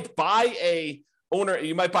 you might buy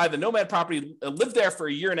the nomad property, live there for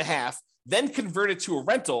a year and a half, then convert it to a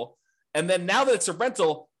rental. And then now that it's a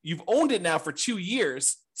rental, you've owned it now for 2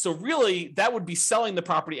 years. So really, that would be selling the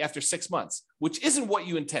property after 6 months, which isn't what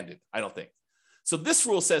you intended, I don't think. So this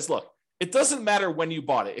rule says, look, it doesn't matter when you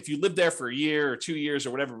bought it. If you lived there for a year or 2 years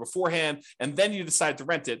or whatever beforehand, and then you decide to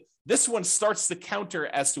rent it, this one starts to counter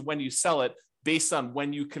as to when you sell it based on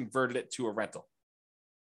when you converted it to a rental.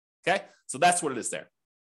 Okay, so that's what it is there.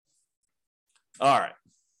 All right.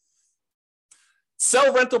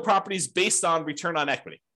 Sell rental properties based on return on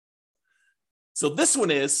equity. So this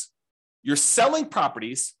one is you're selling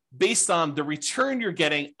properties based on the return you're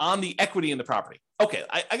getting on the equity in the property. Okay,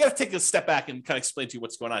 I got to take a step back and kind of explain to you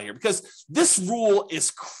what's going on here, because this rule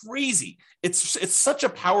is crazy. It's such a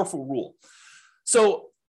powerful rule.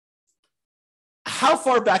 So how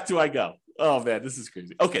far back do I go? Oh man, this is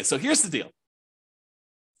crazy. Okay, so here's the deal.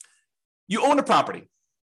 You own a property,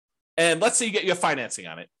 and let's say you have financing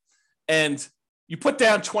on it, and you put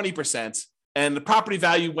down 20%, and the property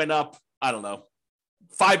value went up, I don't know,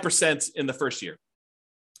 5% in the first year.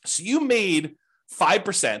 So you made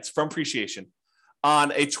 5% from appreciation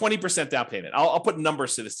on a 20% down payment. I'll put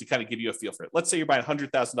numbers to this to kind of give you a feel for it. Let's say you're buying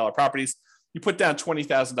 $100,000 properties. You put down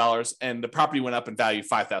 $20,000 and the property went up in value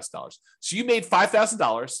 $5,000. So you made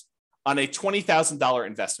 $5,000 on a $20,000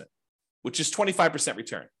 investment, which is 25%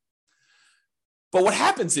 return. But what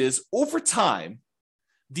happens is over time,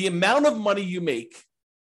 the amount of money you make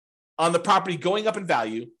on the property going up in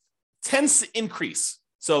value tends to increase.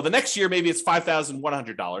 So the next year, maybe it's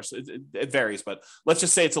 $5,100. It varies, but let's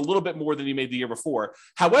just say it's a little bit more than you made the year before.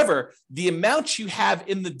 However, the amount you have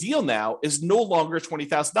in the deal now is no longer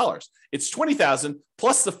 $20,000. It's $20,000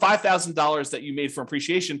 plus the $5,000 that you made from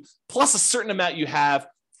appreciation, plus a certain amount you have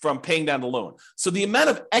from paying down the loan. So the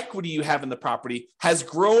amount of equity you have in the property has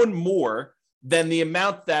grown more than the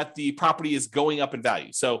amount that the property is going up in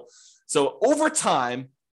value. So over time,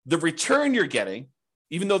 the return you're getting,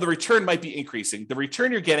 even though the return might be increasing, the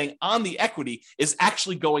return you're getting on the equity is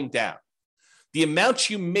actually going down. The amount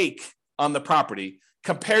you make on the property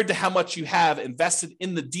compared to how much you have invested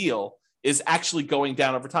in the deal is actually going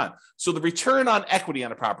down over time. So the return on equity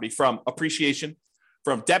on a property from appreciation,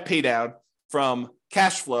 from debt pay down, from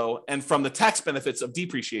cash flow, and from the tax benefits of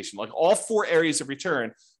depreciation. Like all four areas of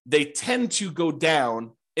return, they tend to go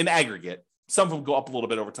down in aggregate. Some of them go up a little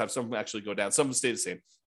bit over time. Some of them actually go down. Some of them stay the same.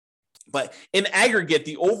 But in aggregate,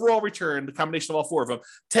 the overall return, the combination of all four of them,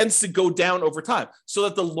 tends to go down over time. So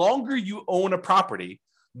that the longer you own a property,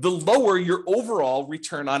 the lower your overall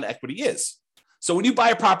return on equity is. So when you buy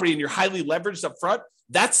a property and you're highly leveraged up front,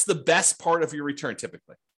 that's the best part of your return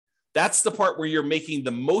typically. That's the part where you're making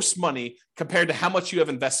the most money compared to how much you have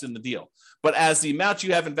invested in the deal. But as the amount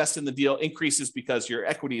you have invested in the deal increases because your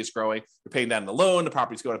equity is growing, you're paying down the loan, the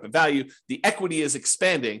property's going up in value, the equity is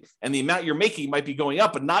expanding, and the amount you're making might be going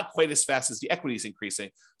up, but not quite as fast as the equity is increasing.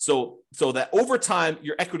 So that over time,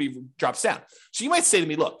 your equity drops down. So you might say to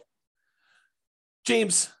me, look,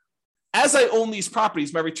 James, as I own these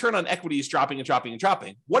properties, my return on equity is dropping and dropping and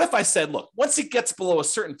dropping. What if I said, look, once it gets below a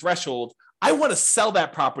certain threshold, I want to sell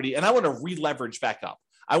that property and I want to re-leverage back up.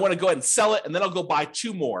 I want to go ahead and sell it, and then I'll go buy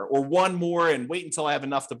two more or one more and wait until I have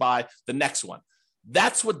enough to buy the next one.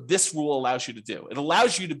 That's what this rule allows you to do. It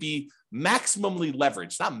allows you to be maximally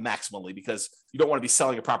leveraged, not maximally because you don't want to be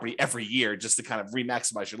selling a property every year just to kind of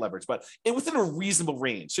re-maximize your leverage, but within a reasonable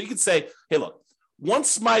range. So you can say, hey, look,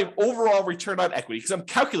 once my overall return on equity, because I'm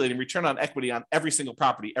calculating return on equity on every single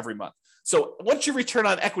property every month. So once your return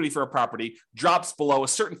on equity for a property drops below a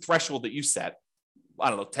certain threshold that you set, I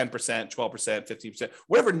don't know, 10%, 12%, 15%,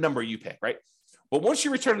 whatever number you pick, right? But once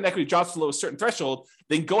your return on equity drops below a certain threshold,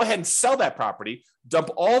 then go ahead and sell that property, dump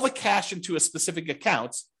all the cash into a specific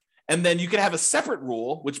account, and then you can have a separate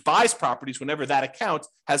rule which buys properties whenever that account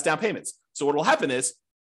has down payments. So what will happen is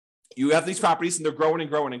you have these properties and they're growing and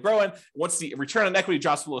growing and growing. Once the return on equity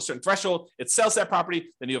drops below a certain threshold, it sells that property.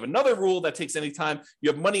 Then you have another rule that takes any time. You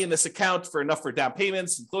have money in this account for enough for down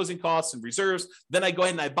payments and closing costs and reserves. Then I go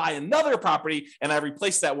ahead and I buy another property and I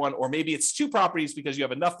replace that one, or maybe it's two properties because you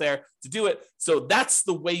have enough there to do it. So that's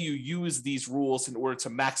the way you use these rules in order to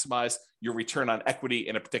maximize your return on equity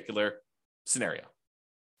in a particular scenario.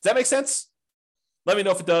 Does that make sense? Let me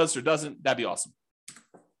know if it does or doesn't. That'd be awesome.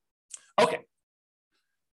 Okay.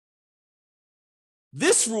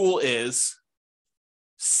 This rule is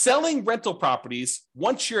selling rental properties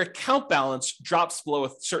once your account balance drops below a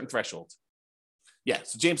certain threshold. Yeah,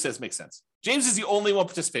 so James says makes sense. James is the only one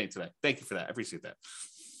participating today. Thank you for that. I appreciate that.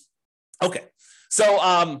 Okay, so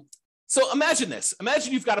imagine this.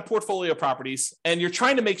 Imagine you've got a portfolio of properties and you're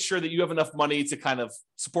trying to make sure that you have enough money to kind of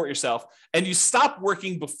support yourself, and you stop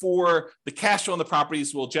working before the cash flow on the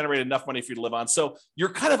properties will generate enough money for you to live on. So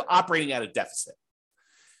you're kind of operating at a deficit.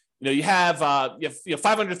 You have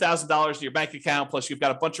 $500,000 in your bank account, plus you've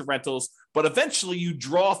got a bunch of rentals, but eventually you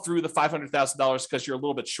draw through the $500,000 because you're a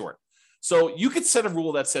little bit short. So you could set a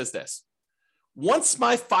rule that says this: once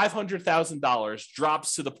my $500,000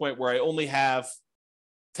 drops to the point where I only have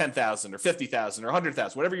 $10,000 or $50,000 or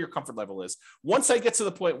 $100,000, whatever your comfort level is, once I get to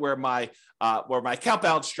the point where my account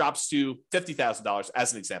balance drops to $50,000,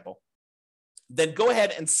 as an example, then go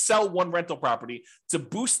ahead and sell one rental property to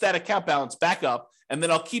boost that account balance back up. And then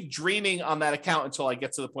I'll keep draining on that account until I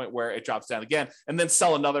get to the point where it drops down again, and then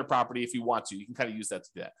sell another property if you want to. You can kind of use that to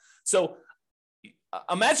do that. So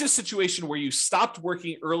imagine a situation where you stopped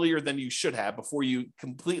working earlier than you should have before you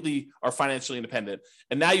completely are financially independent.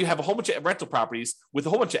 And now you have a whole bunch of rental properties with a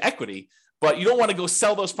whole bunch of equity, but you don't want to go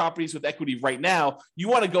sell those properties with equity right now. You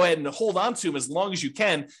want to go ahead and hold on to them as long as you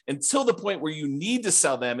can until the point where you need to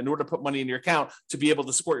sell them in order to put money in your account to be able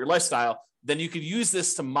to support your lifestyle. Then you could use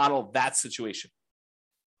this to model that situation.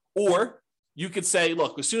 Or you could say,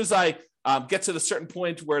 look, as soon as I get to the certain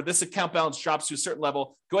point where this account balance drops to a certain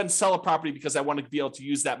level, go ahead and sell a property because I want to be able to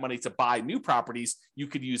use that money to buy new properties. You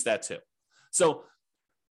could use that too. So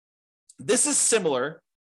this is similar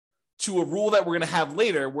to a rule that we're going to have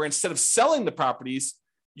later, where instead of selling the properties,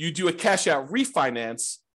 you do a cash out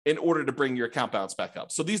refinance in order to bring your account balance back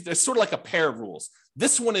up. So they're sort of like a pair of rules.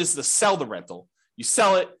 This one is the sell the rental. You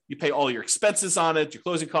sell it, you pay all your expenses on it, your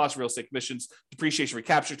closing costs, real estate commissions, depreciation,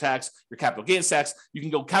 recapture tax, your capital gains tax. You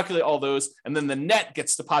can go calculate all those, and then the net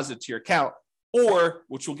gets deposited to your account. Or,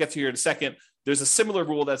 which we'll get to here in a second, there's a similar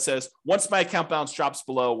rule that says, once my account balance drops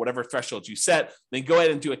below whatever threshold you set, then go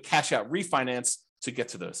ahead and do a cash out refinance to get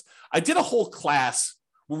to those. I did a whole class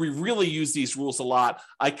where we really use these rules a lot.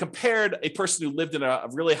 I compared a person who lived in a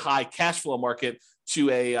really high cash flow market to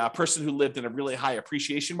a person who lived in a really high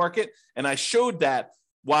appreciation market. And I showed that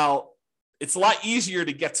while it's a lot easier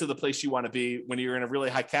to get to the place you want to be when you're in a really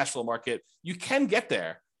high cash flow market, you can get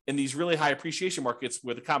there in these really high appreciation markets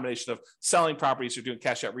with a combination of selling properties or doing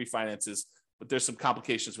cash out refinances. But there's some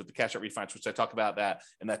complications with the cash out refinance, which I talk about that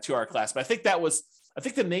in that 2-hour class. But I think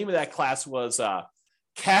the name of that class was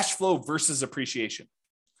cash flow versus appreciation.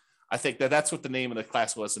 I think that's what the name of the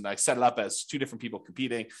class was. And I set it up as two different people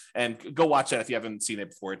competing, and go watch that if you haven't seen it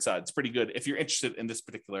before. It's pretty good if you're interested in this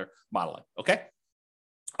particular modeling. Okay.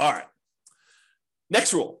 All right.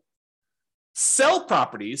 Next rule, sell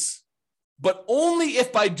properties, but only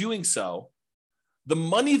if by doing so, the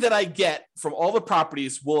money that I get from all the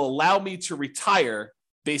properties will allow me to retire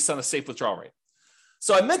based on a safe withdrawal rate.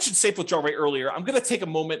 So I mentioned safe withdrawal rate earlier. I'm going to take a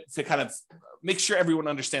moment to kind of make sure everyone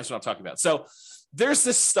understands what I'm talking about. So there's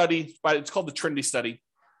this study, it's called the Trinity study.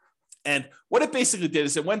 And what it basically did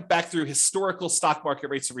is it went back through historical stock market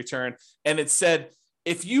rates of return. And it said,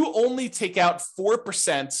 if you only take out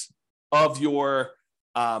 4% of your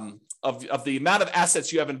of the amount of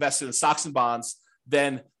assets you have invested in stocks and bonds,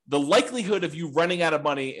 then the likelihood of you running out of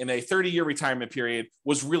money in a 30-year retirement period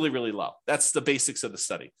was really, really low. That's the basics of the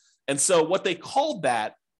study. And so what they called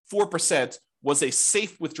that 4% was a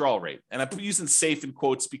safe withdrawal rate. And I'm using safe in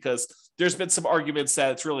quotes because there's been some arguments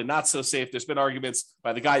that it's really not so safe. There's been arguments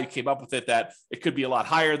by the guy who came up with it that it could be a lot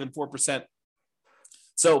higher than 4%.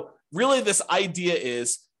 So really this idea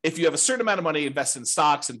is if you have a certain amount of money invested in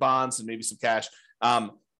stocks and bonds and maybe some cash,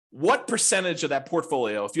 what percentage of that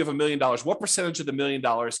portfolio, if you have $1 million, what percentage of the $1 million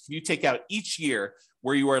can you take out each year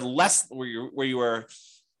where you are where you are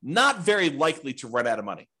not very likely to run out of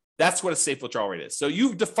money? That's what a safe withdrawal rate is. So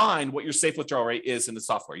you've defined what your safe withdrawal rate is in the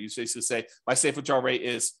software. You basically say, my safe withdrawal rate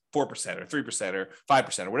is 4% or 3% or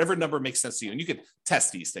 5% or whatever number makes sense to you. And you can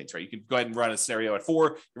test these things, right? You can go ahead and run a scenario at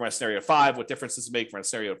 4, you run a scenario at 5. What difference does it make? Run a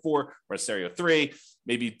scenario at 4, run a scenario at 3,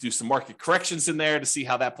 maybe do some market corrections in there to see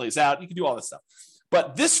how that plays out. You can do all this stuff.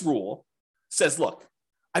 But this rule says, look,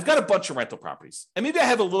 I've got a bunch of rental properties, and maybe I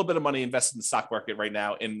have a little bit of money invested in the stock market right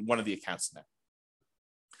now in one of the accounts in there.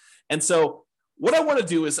 And so what I want to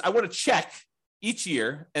do is I want to check each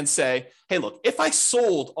year and say, hey, look, if I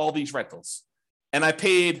sold all these rentals and I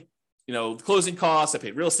paid, closing costs, I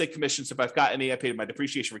paid real estate commissions if I've got any, I paid my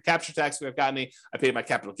depreciation recapture tax if I've got any, I paid my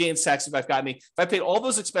capital gains tax if I've got any. If I paid all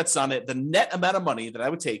those expenses on it, the net amount of money that I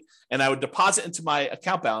would take and I would deposit into my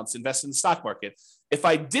account balance, invest in the stock market. If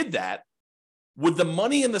I did that, would the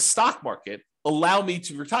money in the stock market allow me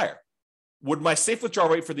to retire? Would my safe withdrawal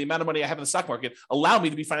rate for the amount of money I have in the stock market allow me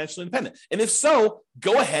to be financially independent? And if so,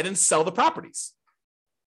 go ahead and sell the properties.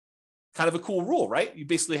 Kind of a cool rule, right? You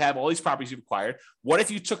basically have all these properties you've acquired. What if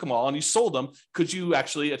you took them all and you sold them? Could you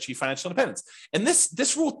actually achieve financial independence? And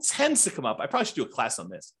this rule tends to come up. I probably should do a class on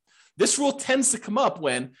this. This rule tends to come up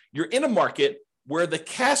when you're in a market where the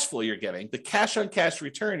cash flow you're getting, the cash on cash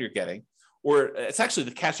return you're getting, or it's actually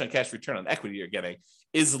the cash on cash return on equity you're getting,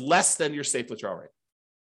 is less than your safe withdrawal rate.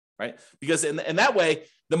 Right? Because in that way,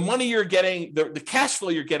 the money you're getting, the cash flow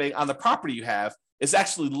you're getting on the property you have is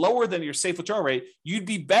actually lower than your safe withdrawal rate. You'd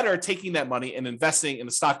be better taking that money and investing in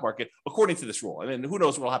the stock market according to this rule. And then who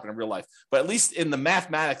knows what will happen in real life. But at least in the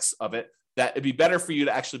mathematics of it, that it'd be better for you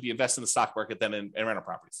to actually be investing in the stock market than in rental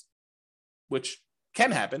properties, which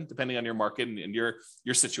can happen depending on your market and your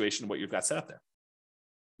situation, what you've got set up there.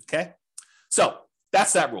 Okay? So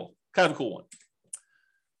that's that rule. Kind of a cool one.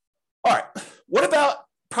 All right. What about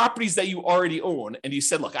properties that you already own? And you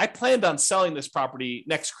said, look, I planned on selling this property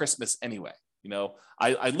next Christmas anyway.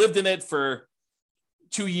 I lived in it for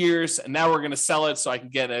 2 years and now we're going to sell it so I can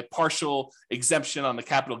get a partial exemption on the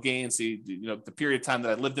capital gains. The period of time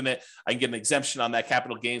that I lived in it, I can get an exemption on that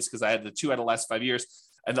capital gains because I had the 2 out of the last 5 years.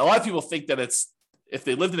 And a lot of people think that if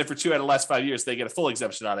they lived in it for 2 out of the last 5 years, they get a full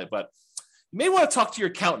exemption on it. But you may want to talk to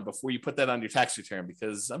your accountant before you put that on your tax return,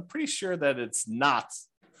 because I'm pretty sure that it's not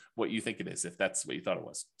what you think it is, if that's what you thought it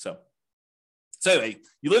was. So anyway,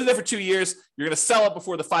 you lived there for 2 years. You're going to sell it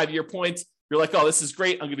before the 5-year point. You're like, oh, this is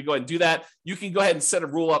great. I'm going to go ahead and do that. You can go ahead and set a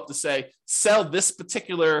rule up to say, sell this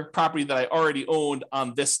particular property that I already owned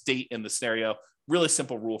on this date in the scenario. Really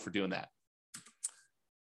simple rule for doing that.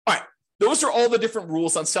 All right. Those are all the different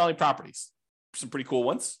rules on selling properties. Some pretty cool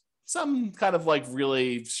ones. Some kind of like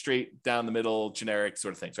really straight down the middle, generic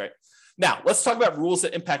sort of things, right? Now, let's talk about rules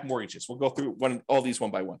that impact mortgages. We'll go through all these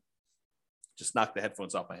one by one. Just knocked the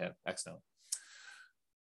headphones off my head accidentally.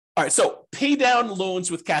 All right, so pay down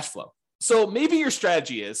loans with cash flow. So maybe your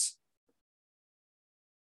strategy is,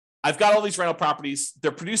 I've got all these rental properties.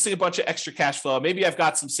 They're producing a bunch of extra cash flow. Maybe I've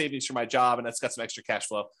got some savings from my job and that's got some extra cash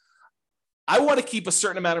flow. I want to keep a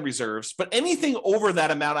certain amount of reserves, but anything over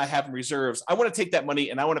that amount I have in reserves, I want to take that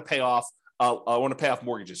money and I want to pay off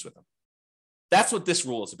mortgages with them. That's what this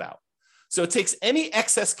rule is about. So it takes any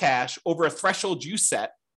excess cash over a threshold you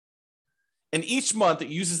set, and each month it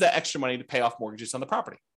uses that extra money to pay off mortgages on the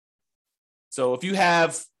property. So if you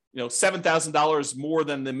have, $7,000 more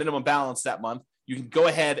than the minimum balance that month, you can go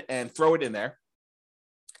ahead and throw it in there.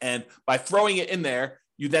 And by throwing it in there,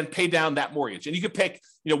 you then pay down that mortgage. And you can pick,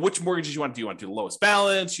 which mortgages you want to do. You want to do the lowest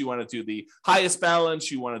balance, you want to do the highest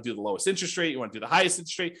balance, you want to do the lowest interest rate, you want to do the highest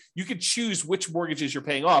interest rate. You can choose which mortgages you're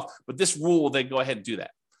paying off, but this rule will then go ahead and do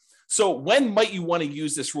that. So when might you want to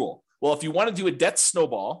use this rule? Well, if you want to do a debt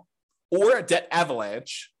snowball or a debt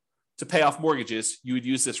avalanche to pay off mortgages, you would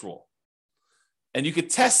use this rule. And you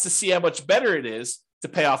could test to see how much better it is to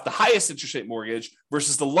pay off the highest interest rate mortgage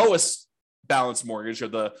versus the lowest balance mortgage or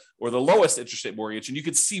the lowest interest rate mortgage. And you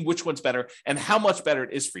could see which one's better and how much better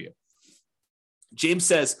it is for you. James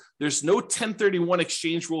says there's no 1031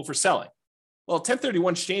 exchange rule for selling. Well,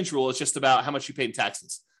 1031 exchange rule is just about how much you pay in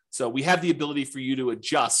taxes. So we have the ability for you to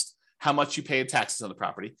adjust how much you pay in taxes on the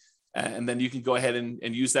property. And then you can go ahead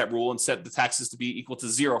and use that rule and set the taxes to be equal to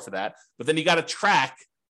 0 for that. But then you got to track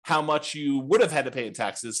how much you would have had to pay in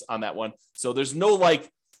taxes on that one. So there's no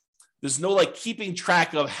keeping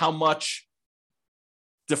track of how much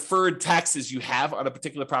deferred taxes you have on a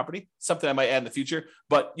particular property, something I might add in the future,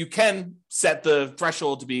 but you can set the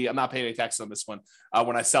threshold to be, I'm not paying any taxes on this one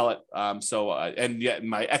when I sell it. And yet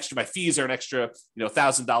my fees are an extra,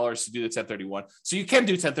 $1,000 to do the 1031. So you can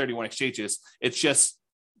do 1031 exchanges. It's just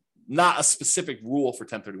not a specific rule for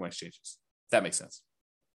 1031 exchanges. If that makes sense.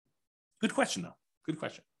 Good question though. Good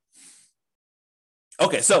question.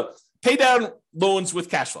 Okay. So pay down loans with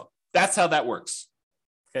cash flow. That's how that works.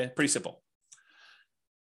 Okay. Pretty simple.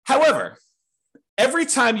 However, every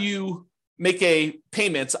time you make a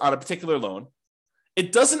payment on a particular loan,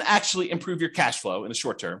 it doesn't actually improve your cash flow in the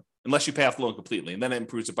short term, unless you pay off the loan completely, and then it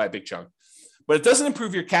improves it by a big chunk. But it doesn't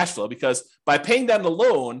improve your cash flow because by paying down the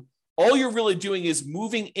loan, all you're really doing is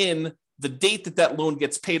moving in the date that loan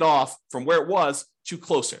gets paid off from where it was to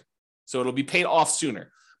closer. So it'll be paid off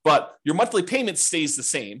sooner, but your monthly payment stays the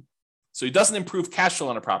same. So it doesn't improve cash flow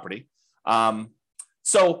on a property.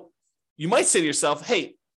 So you might say to yourself,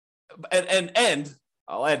 hey, and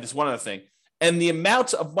I'll add this one other thing. And the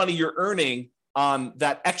amount of money you're earning on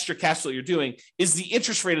that extra cash flow you're doing is the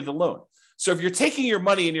interest rate of the loan. So if you're taking your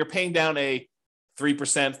money and you're paying down a 3%,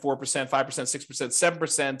 4%, 5%, 6%,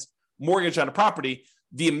 7% mortgage on a property,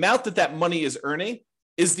 the amount that money is earning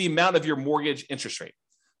is the amount of your mortgage interest rate.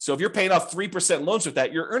 So if you're paying off 3% loans with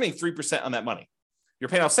that, you're earning 3% on that money. You're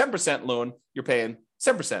paying off 7% loan, you're paying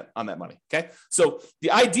 7% on that money. Okay. So the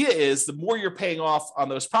idea is the more you're paying off on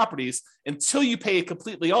those properties until you pay it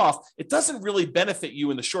completely off, it doesn't really benefit you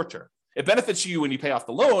in the short term. It benefits you when you pay off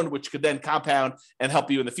the loan, which could then compound and help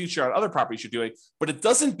you in the future on other properties you're doing, but it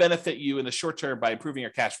doesn't benefit you in the short term by improving your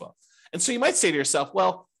cash flow. And so you might say to yourself,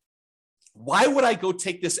 well, why would I go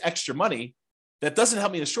take this extra money that doesn't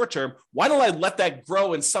help me in the short term? Why don't I let that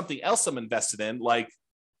grow in something else I'm invested in, like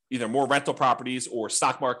either more rental properties or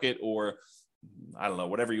stock market or I don't know,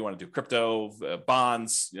 whatever you want to do, crypto,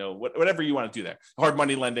 bonds, whatever you want to do there, hard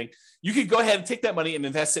money lending. You could go ahead and take that money and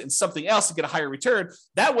invest it in something else and get a higher return.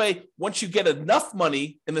 That way, once you get enough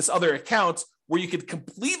money in this other account where you could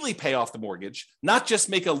completely pay off the mortgage, not just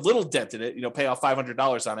make a little dent in it, pay off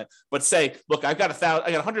 $500 on it, but say, look, I got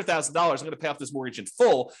 $100,000. I'm going to pay off this mortgage in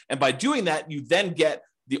full. And by doing that, you then get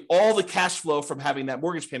all the cash flow from having that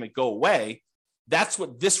mortgage payment go away. That's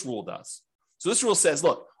what this rule does. So this rule says,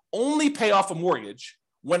 look, only pay off a mortgage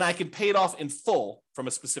when I can pay it off in full from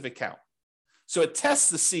a specific account. So it tests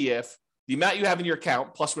to see if the amount you have in your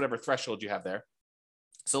account plus whatever threshold you have there.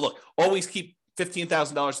 So look, always keep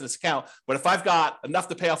 $15,000 in this account, but if I've got enough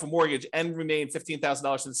to pay off a mortgage and remain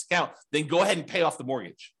 $15,000 in this account, then go ahead and pay off the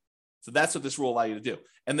mortgage. So that's what this rule allows you to do.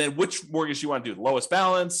 And then which mortgage you want to do, the lowest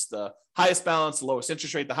balance, the highest balance, the lowest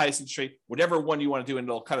interest rate, the highest interest rate, whatever one you want to do, and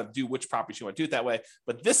it'll kind of do which properties you want to do it that way.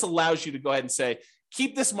 But this allows you to go ahead and say,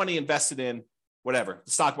 keep this money invested in whatever,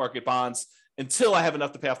 the stock market, bonds, until I have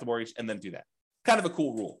enough to pay off the mortgage, and then do that. Kind of a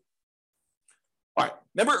cool rule. All right.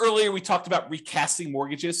 Remember earlier we talked about recasting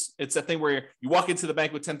mortgages? It's that thing where you walk into the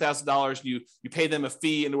bank with $10,000 and you pay them a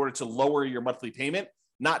fee in order to lower your monthly payment,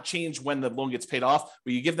 not change when the loan gets paid off,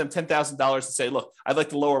 but you give them $10,000 and say, look, I'd like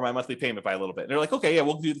to lower my monthly payment by a little bit. And they're like, okay, yeah,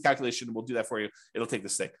 we'll do the calculation and we'll do that for you. It'll take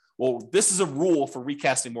this thing. Well, this is a rule for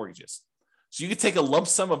recasting mortgages. So you could take a lump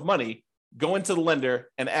sum of money, go into the lender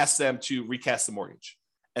and ask them to recast the mortgage.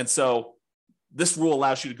 And so this rule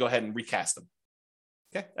allows you to go ahead and recast them.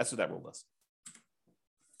 Okay, that's what that rule does.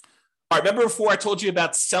 All right, remember before I told you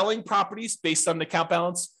about selling properties based on the account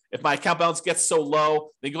balance? If my account balance gets so low,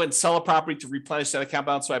 then go ahead and sell a property to replenish that account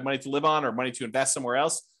balance so I have money to live on or money to invest somewhere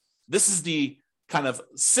else. This is the kind of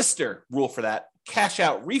sister rule for that, cash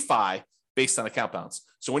out refi based on account balance.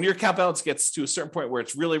 So when your account balance gets to a certain point where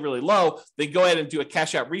it's really, really low, then go ahead and do a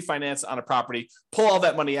cash out refinance on a property, pull all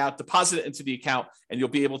that money out, deposit it into the account, and you'll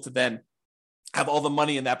be able to then have all the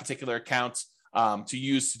money in that particular account to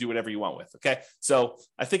use to do whatever you want with. Okay. So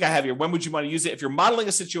I think I have here, when would you want to use it? If you're modeling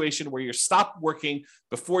a situation where you're stopped working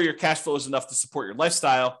before your cash flow is enough to support your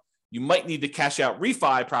lifestyle, you might need to cash out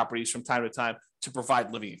refi properties from time to time to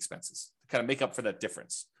provide living expenses to kind of make up for that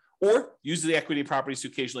difference. Or use the equity properties to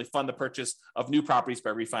occasionally fund the purchase of new properties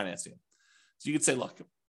by refinancing. So you could say, look,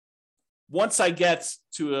 once I get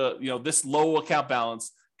to this low account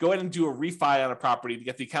balance, go ahead and do a refi on a property to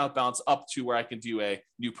get the account balance up to where I can do a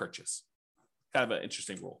new purchase. Kind of an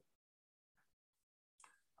interesting rule.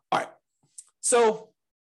 All right. So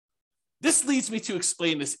this leads me to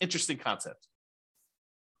explain this interesting concept.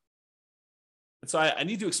 And so I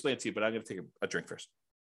need to explain it to you, but I'm going to take a drink first.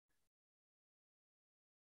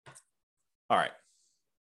 All right.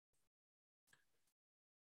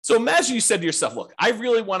 So imagine you said to yourself, look, I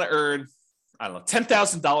really want to earn,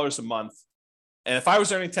 $10,000 a month. And if I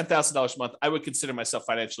was earning $10,000 a month, I would consider myself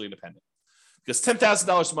financially independent because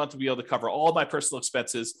 $10,000 a month would be able to cover all my personal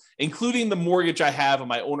expenses, including the mortgage I have on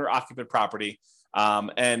my owner occupant property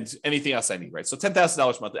and anything else I need, right? So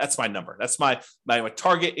 $10,000 a month, that's my number. That's my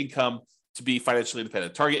target income to be financially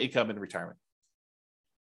independent, target income in retirement.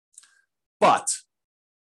 But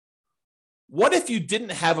what if you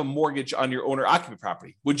didn't have a mortgage on your owner occupant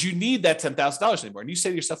property? Would you need that $10,000 anymore? And you say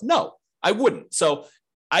to yourself, no, I wouldn't. So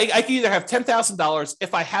I can either have $10,000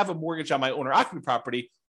 if I have a mortgage on my owner occupant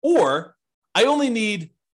property, or I only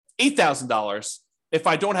need $8,000 if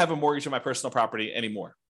I don't have a mortgage on my personal property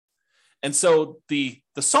anymore. And so the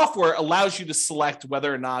software allows you to select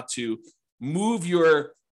whether or not to move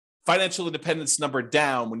your financial independence number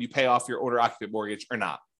down when you pay off your owner occupant mortgage or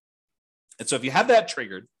not. And so if you have that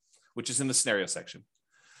triggered, which is in the scenario section,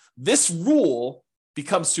 this rule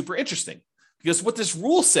becomes super interesting because what this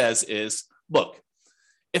rule says is, look,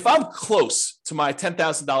 if I'm close to my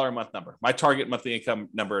 $10,000 a month number, my target monthly income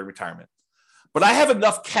number in retirement, but I have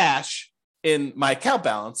enough cash in my account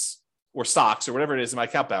balance or stocks or whatever it is in my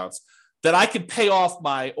account balance that I could pay off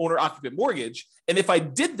my owner occupant mortgage. And if I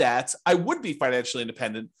did that, I would be financially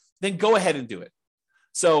independent, then go ahead and do it.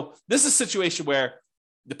 So this is a situation where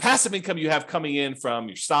the passive income you have coming in from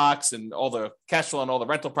your stocks and all the cash flow on all the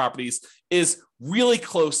rental properties is really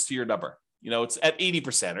close to your number. It's at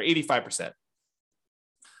 80% or 85%.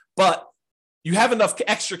 But you have enough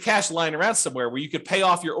extra cash lying around somewhere where you could pay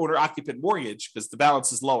off your owner occupant mortgage because the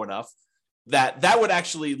balance is low enough that would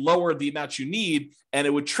actually lower the amount you need and it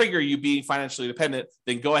would trigger you being financially independent.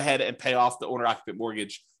 Then go ahead and pay off the owner occupant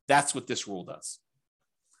mortgage. That's what this rule does.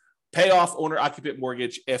 Pay off owner occupant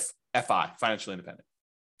mortgage if FI, financially independent.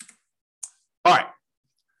 All right.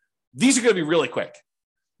 These are going to be really quick.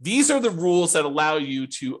 These are the rules that allow you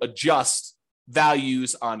to adjust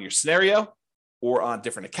values on your scenario or on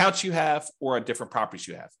different accounts you have or on different properties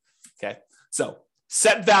you have. Okay. So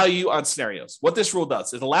set value on scenarios. What this rule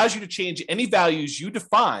does, it allows you to change any values you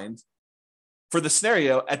defined for the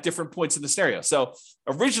scenario at different points in the scenario. So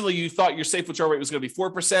originally you thought your safe withdrawal rate was going to be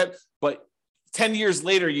 4%, but 10 years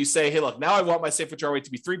later you say, hey, look, now I want my safe withdrawal rate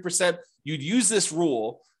to be 3%. You'd use this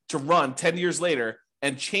rule to run 10 years later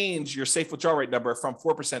and change your safe withdrawal rate number from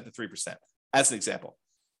 4% to 3%, as an example.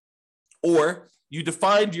 Or you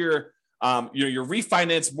defined your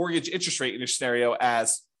refinance mortgage interest rate in your scenario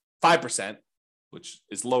as 5%, which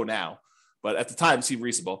is low now, but at the time seemed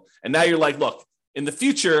reasonable. And now you're like, look, in the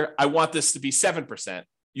future, I want this to be 7%.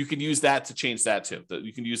 You can use that to change that too.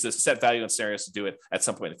 You can use this set value on scenarios to do it at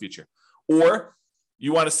some point in the future. Or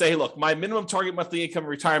you want to say, hey, look, my minimum target monthly income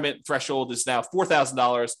retirement threshold is now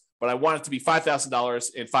 $4,000, but I want it to be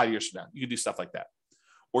 $5,000 in 5 years from now. You can do stuff like that.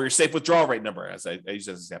 Or your safe withdrawal rate number, as I use as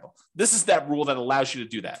an example. This is that rule that allows you to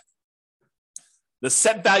do that. The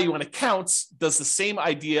set value on accounts does the same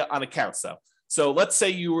idea on accounts, though. So let's say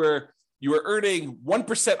you were earning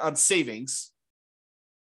 1% on savings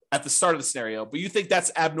at the start of the scenario, but you think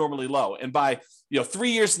that's abnormally low. And by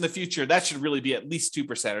 3 years in the future, that should really be at least 2%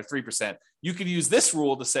 or 3%. You could use this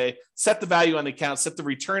rule to say, set the value on the account, set the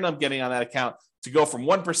return I'm getting on that account to go from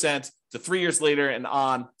 1% to 3 years later and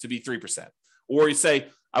on to be 3%. Or you say,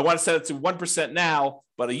 I want to set it to 1% now,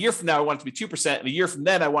 but a year from now, I want it to be 2%. And a year from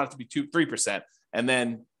then, I want it to be 3%. And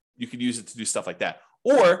then you could use it to do stuff like that.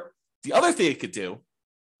 Or the other thing it could do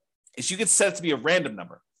is you could set it to be a random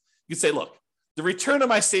number. You could say, look, the return on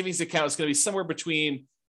my savings account is going to be somewhere between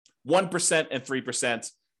 1% and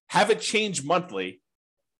 3%. Have it change monthly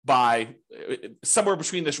by somewhere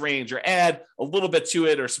between this range, or add a little bit to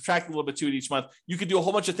it or subtract a little bit to it each month. You could do a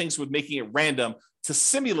whole bunch of things with making it random to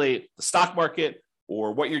simulate the stock market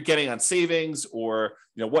or what you're getting on savings, or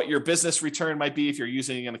what your business return might be if you're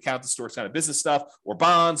using an account to store kind of business stuff or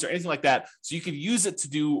bonds or anything like that. So you can use it to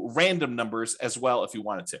do random numbers as well if you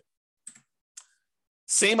wanted to.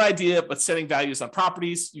 Same idea, but setting values on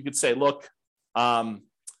properties. You could say, look,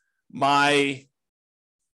 my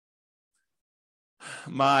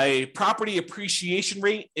property appreciation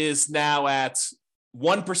rate is now at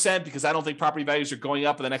 1% because I don't think property values are going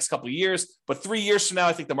up in the next couple of years. But 3 years from now,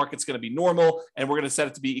 I think the market's going to be normal, and we're going to set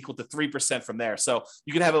it to be equal to 3% from there. So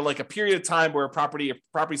you can have a period of time where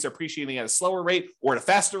properties are appreciating at a slower rate or at a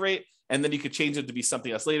faster rate, and then you could change it to be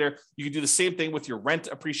something else later. You could do the same thing with your rent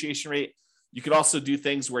appreciation rate. You could also do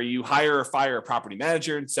things where you hire or fire a property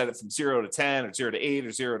manager and set it from 0 to 10 or 0 to 8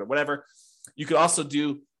 or 0 to whatever. You could also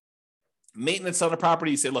do maintenance on a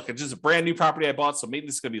property. You say, look, it's just a brand new property I bought, so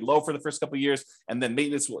maintenance is going to be low for the first couple of years, and then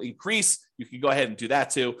maintenance will increase. You can go ahead and do that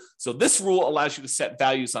too. So this rule allows you to set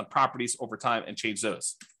values on properties over time and change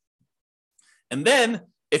those. And then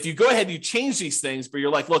if you go ahead and you change these things, but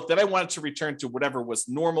you're like, look, then I want it to return to whatever was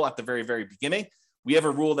normal at the very, very beginning, we have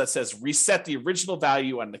a rule that says reset the original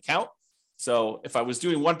value on an account. So if I was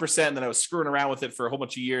doing 1% and then I was screwing around with it for a whole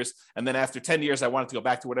bunch of years, and then after 10 years, I wanted to go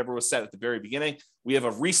back to whatever was set at the very beginning, we have a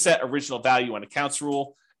reset original value on accounts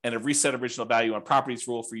rule and a reset original value on properties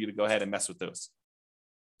rule for you to go ahead and mess with those.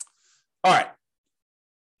 All right.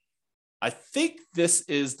 I think this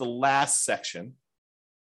is the last section.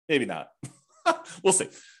 Maybe not. We'll see.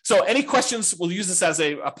 So any questions? We'll use this as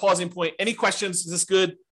a pausing point. Any questions? Is this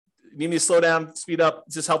good? You need me to slow down, speed up?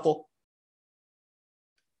 Is this helpful?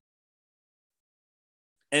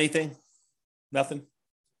 Anything? Nothing?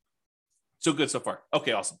 So good so far.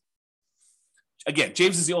 Okay, awesome. Again,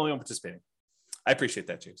 James is the only one participating. I appreciate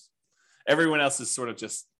that, James. Everyone else is sort of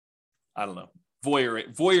just, I don't know,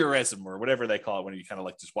 voyeurism or whatever they call it when you kind of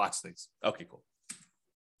just watch things. Okay, cool.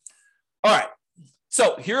 All right.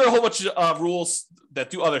 So here are a whole bunch of rules that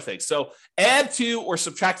do other things. So add to or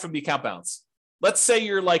subtract from the account balance. Let's say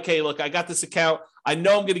you're like, hey, look, I got this account. I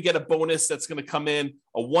know I'm going to get a bonus that's going to come in,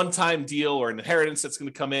 a one-time deal or an inheritance that's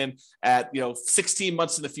going to come in at 16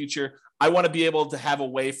 months in the future. I want to be able to have a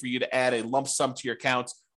way for you to add a lump sum to your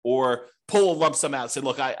account or pull a lump sum out and say,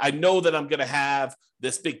 look, I know that I'm going to have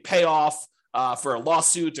this big payoff for a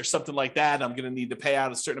lawsuit or something like that. I'm going to need to pay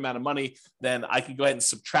out a certain amount of money. Then I can go ahead and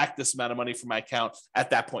subtract this amount of money from my account at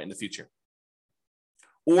that point in the future.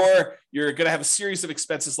 Or you're going to have a series of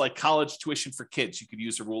expenses like college tuition for kids. You could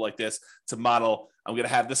use a rule like this to model, I'm going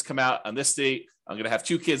to have this come out on this date. I'm going to have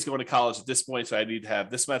 2 kids going to college at this point, so I need to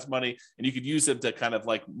have this much money. And you could use them to kind of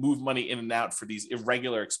move money in and out for these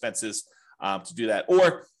irregular expenses to do that.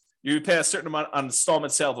 Or you pay a certain amount on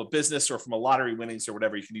installment sale of a business or from a lottery winnings or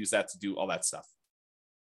whatever. You can use that to do all that stuff.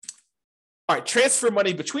 All right, transfer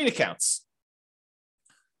money between accounts.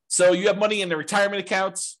 So you have money in the retirement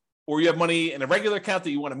accounts, or you have money in a regular account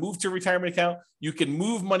that you want to move to a retirement account. You can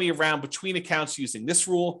move money around between accounts using this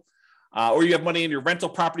rule. Or you have money in your rental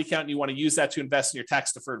property account and you want to use that to invest in your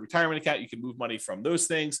tax-deferred retirement account. You can move money from those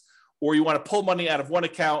things. Or you want to pull money out of one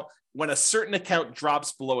account when a certain account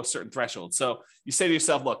drops below a certain threshold. So you say to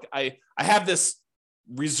yourself, look, I have this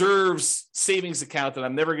reserves savings account that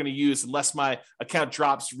I'm never going to use unless my account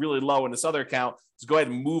drops really low in this other account. Just go ahead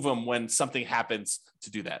and move them when something happens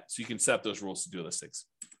to do that. So you can set up those rules to do those things.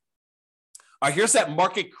 All right, here's that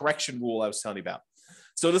market correction rule I was telling you about.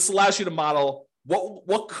 So this allows you to model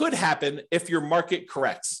what could happen if your market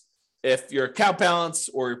corrects. If your account balance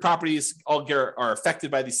or your properties all are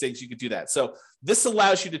affected by these things, you could do that. So this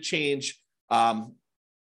allows you to change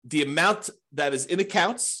the amount that is in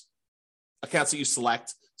accounts that you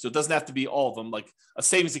select. So it doesn't have to be all of them. Like a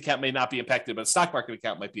savings account may not be affected, but a stock market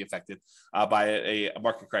account might be affected by a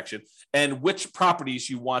market correction. And which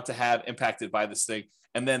properties you want to have impacted by this thing,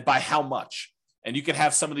 and then by how much. And you can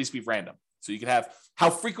have some of these be random. So you can have how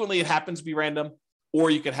frequently it happens be random, or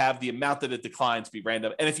you can have the amount that it declines be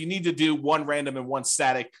random. And if you need to do one random and one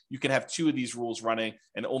static, you can have 2 of these rules running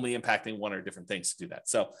and only impacting one or different things to do that.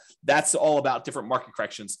 So that's all about different market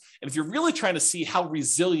corrections. And if you're really trying to see how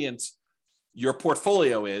resilient your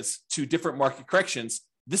portfolio is to different market corrections,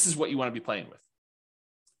 this is what you want to be playing with.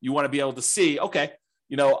 You want to be able to see, okay,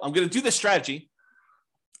 I'm going to do this strategy.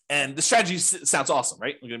 And the strategy sounds awesome,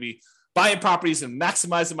 right? I'm going to be buying properties and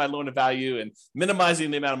maximizing my loan to value and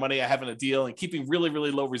minimizing the amount of money I have in a deal and keeping really,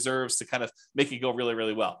 really low reserves to kind of make it go really,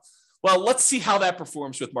 really well. Well, let's see how that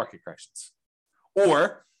performs with market corrections.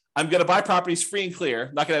 Or I'm going to buy properties free and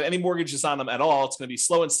clear, not going to have any mortgages on them at all. It's going to be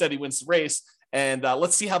slow and steady wins the race. And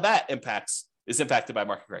let's see how that is impacted by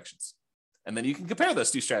market corrections. And then you can compare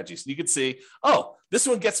those 2 strategies. You can see, oh, this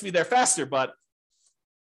one gets me there faster, but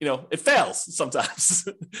it fails sometimes.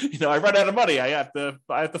 I run out of money. I have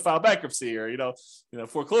to file bankruptcy or,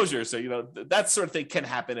 foreclosure. So, that sort of thing can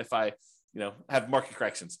happen if I, have market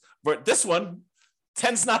corrections. But this one,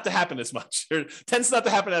 tends not to happen as much, or tends not to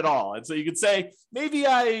happen at all. And so you could say, maybe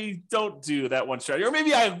I don't do that one strategy, or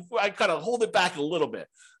maybe I kind of hold it back a little bit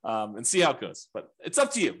and see how it goes. But it's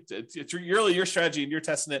up to you. It's really your strategy, and you're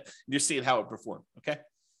testing it, and you're seeing how it performs. Okay.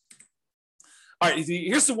 All right,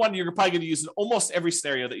 here's the one you're probably going to use in almost every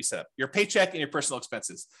scenario that you set up: your paycheck and your personal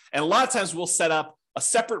expenses. And a lot of times we'll set up a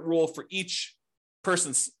separate rule for each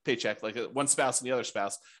person's paycheck, like one spouse and the other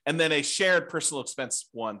spouse, and then a shared personal expense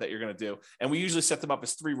one that you're going to do. And we usually set them up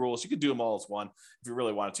as 3 rules. You could do them all as one if you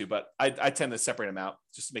really wanted to, but I tend to separate them out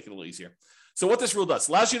just to make it a little easier. So what this rule does,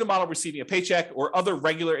 allows you to model receiving a paycheck or other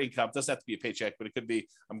regular income. It doesn't have to be a paycheck, but it could be,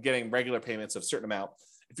 I'm getting regular payments of a certain amount.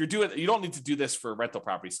 If you're doing, you don't need to do this for rental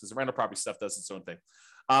properties because the rental property stuff does its own thing.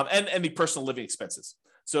 And the personal living expenses.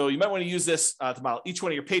 So you might want to use this to model each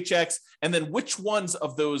one of your paychecks, and then which ones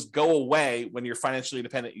of those go away when you're financially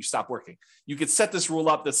independent, you stop working. You could set this rule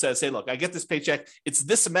up that says, hey, look, I get this paycheck, it's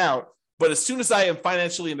this amount, but as soon as I am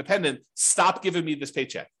financially independent, stop giving me this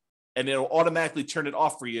paycheck. And it'll automatically turn it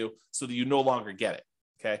off for you so that you no longer get it,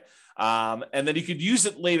 okay? And then you could use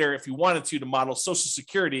it later if you wanted to model Social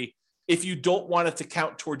Security if you don't want it to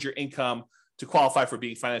count towards your income to qualify for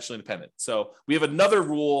being financially independent. So we have another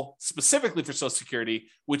rule specifically for Social Security,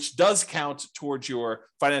 which does count towards your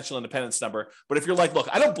financial independence number. But if you're like, look,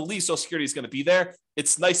 I don't believe Social Security is going to be there,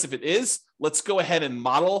 it's nice if it is. Let's go ahead and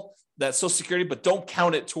model that Social Security, but don't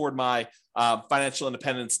count it toward my financial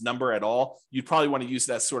independence number at all. You'd probably want to use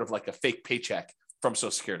that sort of like a fake paycheck from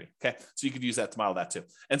Social Security. Okay. So you could use that to model that too.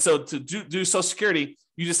 And so to do Social Security,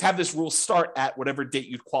 you just have this rule start at whatever date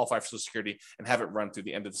you'd qualify for Social Security and have it run through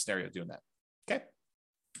the end of the scenario doing that. Okay.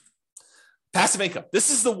 Passive income.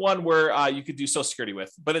 This is the one where you could do Social Security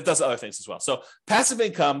with, but it does other things as well. So passive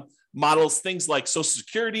income models things like Social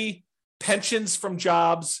Security, pensions from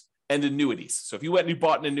jobs, and annuities. So if you went and you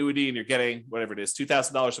bought an annuity and you're getting whatever it is,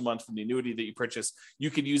 $2,000 a month from the annuity that you purchased,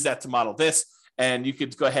 you could use that to model this. And you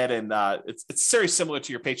could go ahead and it's very similar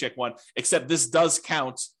to your paycheck one, except this does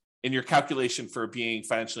count in your calculation for being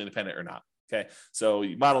financially independent or not. Okay, so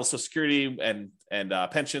you model Social Security and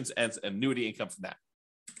pensions and annuity income from that.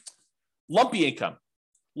 Lumpy income.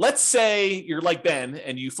 Let's say you're like Ben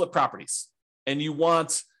and you flip properties and you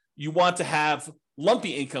want to have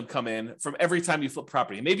lumpy income come in from every time you flip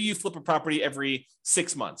property. Maybe you flip a property every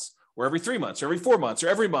 6 months or every 3 months or every 4 months or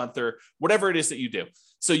every month or whatever it is that you do.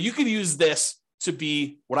 So you could use this to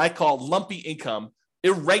be what I call lumpy income,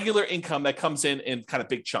 irregular income that comes in kind of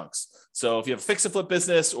big chunks. So if you have a fix and flip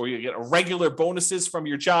business, or you get regular bonuses from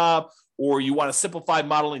your job, or you want to simplify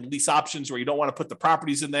modeling lease options where you don't want to put the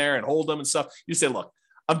properties in there and hold them and stuff, you say, look,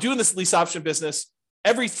 I'm doing this lease option business.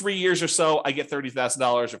 Every 3 years or so, I get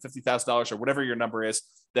 $30,000 or $50,000 or whatever your number is.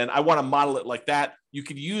 Then I want to model it like that. You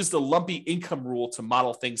could use the lumpy income rule to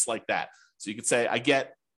model things like that. So you could say, I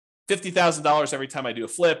get $50,000 every time I do a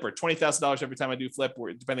flip, or $20,000 every time I do a flip,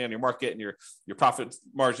 or depending on your market and your profit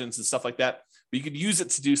margins and stuff like that. But you could use it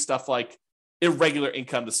to do stuff like irregular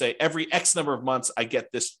income to say every X number of months, I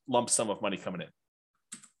get this lump sum of money coming in.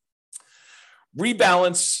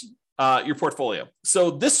 Rebalance your portfolio. So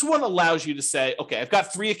this one allows you to say, okay, I've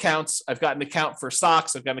got 3 accounts. I've got an account for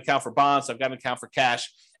stocks. I've got an account for bonds. I've got an account for cash.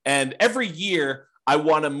 And every year I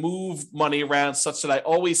want to move money around such that I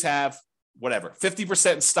always have whatever,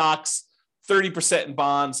 50% in stocks, 30% in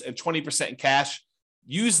bonds, and 20% in cash.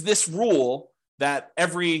 Use this rule that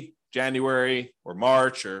every January or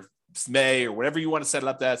March or May or whatever you want to set it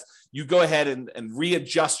up as, you go ahead and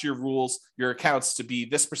readjust your rules, your accounts to be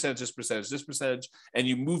this percentage, this percentage, this percentage, and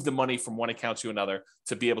you move the money from one account to another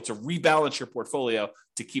to be able to rebalance your portfolio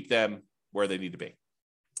to keep them where they need to be.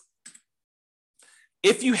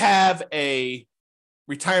 If you have a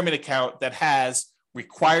retirement account that has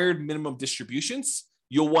required minimum distributions,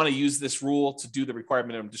 you'll want to use this rule to do the required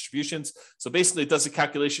minimum distributions. So basically, it does a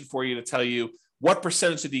calculation for you to tell you what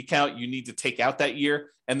percentage of the account you need to take out that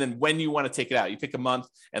year, and then when you want to take it out. You pick a month,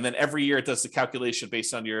 and then every year it does the calculation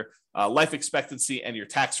based on your life expectancy and your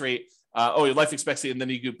tax rate. Your life expectancy, and then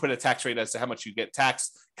you could put a tax rate as to how much you get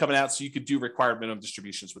taxed coming out, so you could do required minimum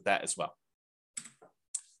distributions with that as well.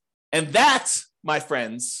 And that, my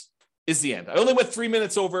friends, is the end. I only went 3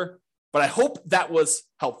 minutes over, but I hope that was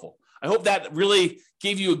helpful. I hope that really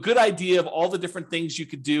gave you a good idea of all the different things you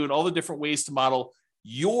could do and all the different ways to model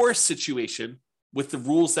your situation with the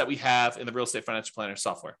rules that we have in the Real Estate Financial Planner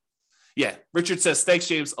software. Yeah, Richard says, thanks,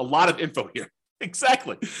 James. A lot of info here.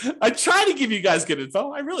 Exactly. I try to give you guys good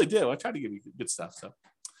info. I really do. I try to give you good stuff. So,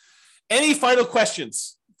 any final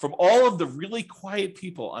questions from all of the really quiet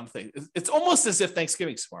people on things? It's almost as if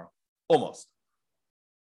Thanksgiving's tomorrow. Almost.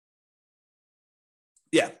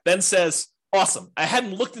 Yeah, Ben says, awesome. I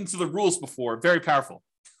hadn't looked into the rules before. Very powerful.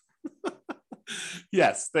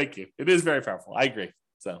 Yes, thank you. It is very powerful. I agree.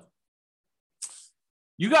 So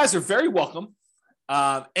you guys are very welcome.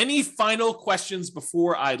 Any final questions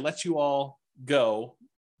before I let you all go?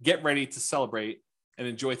 Get ready to celebrate and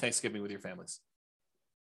enjoy Thanksgiving with your families.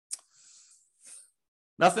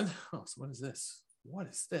 Nothing? Oh, so what is this? What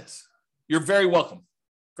is this? You're very welcome.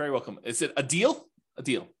 Very welcome. Is it a deal? A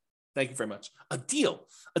deal. Thank you very much. A deal.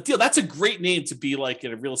 A deal. That's a great name to be like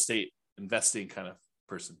in a real estate investing kind of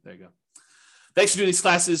person. There you go. Thanks for doing these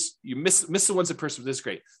classes. You miss the ones in person, but this is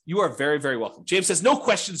great. You are very, very welcome. James says, no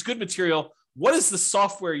questions, good material. What is the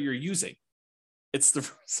software you're using? It's the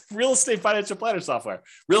Real Estate Financial Planner software,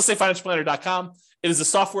 realestatefinancialplanner.com. It is the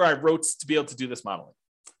software I wrote to be able to do this modeling.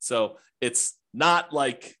 So it's not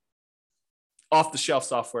like off-the-shelf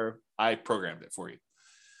software. I programmed it for you.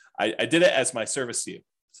 I did it as my service to you.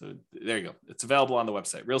 So there you go. It's available on the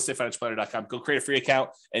website, realestatefinancialplanner.com. Go create a free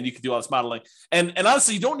account and you can do all this modeling. And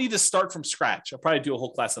honestly, you don't need to start from scratch. I'll probably do a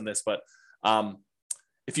whole class on this, but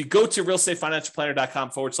if you go to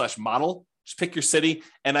realestatefinancialplanner.com/model, just pick your city.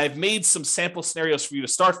 And I've made some sample scenarios for you to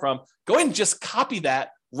start from. Go ahead and just copy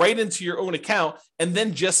that right into your own account and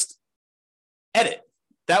then just edit.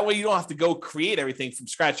 That way you don't have to go create everything from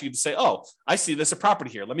scratch. You can say, oh, I see there's a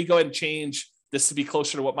property here. Let me go ahead and change this to be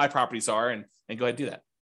closer to what my properties are and go ahead and do that.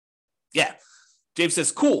 Yeah. James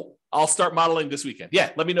says, cool. I'll start modeling this weekend.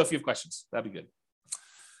 Yeah. Let me know if you have questions. That'd be good.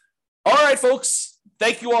 All right, folks.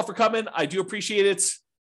 Thank you all for coming. I do appreciate it.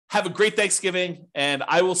 Have a great Thanksgiving, and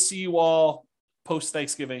I will see you all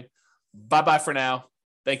post-Thanksgiving. Bye-bye for now.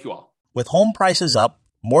 Thank you all. With home prices up,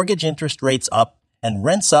 mortgage interest rates up, and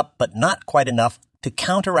rents up but not quite enough to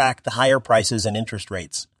counteract the higher prices and interest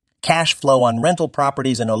rates, cash flow on rental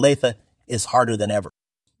properties in Olathe is harder than ever.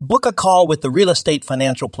 Book a call with the Real Estate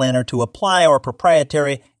Financial Planner to apply our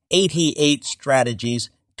proprietary 88 strategies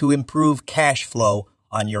to improve cash flow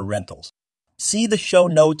on your rentals. See the show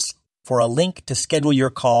notes for a link to schedule your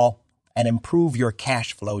call and improve your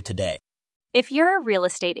cash flow today. If you're a real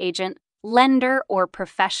estate agent, lender, or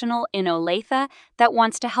professional in Olathe that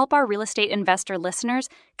wants to help our real estate investor listeners,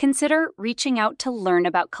 consider reaching out to learn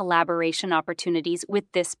about collaboration opportunities with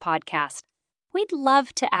this podcast. We'd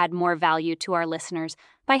love to add more value to our listeners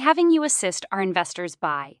by having you assist our investors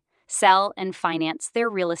buy, sell, and finance their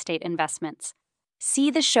real estate investments.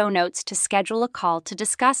 See the show notes to schedule a call to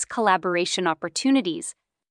discuss collaboration opportunities.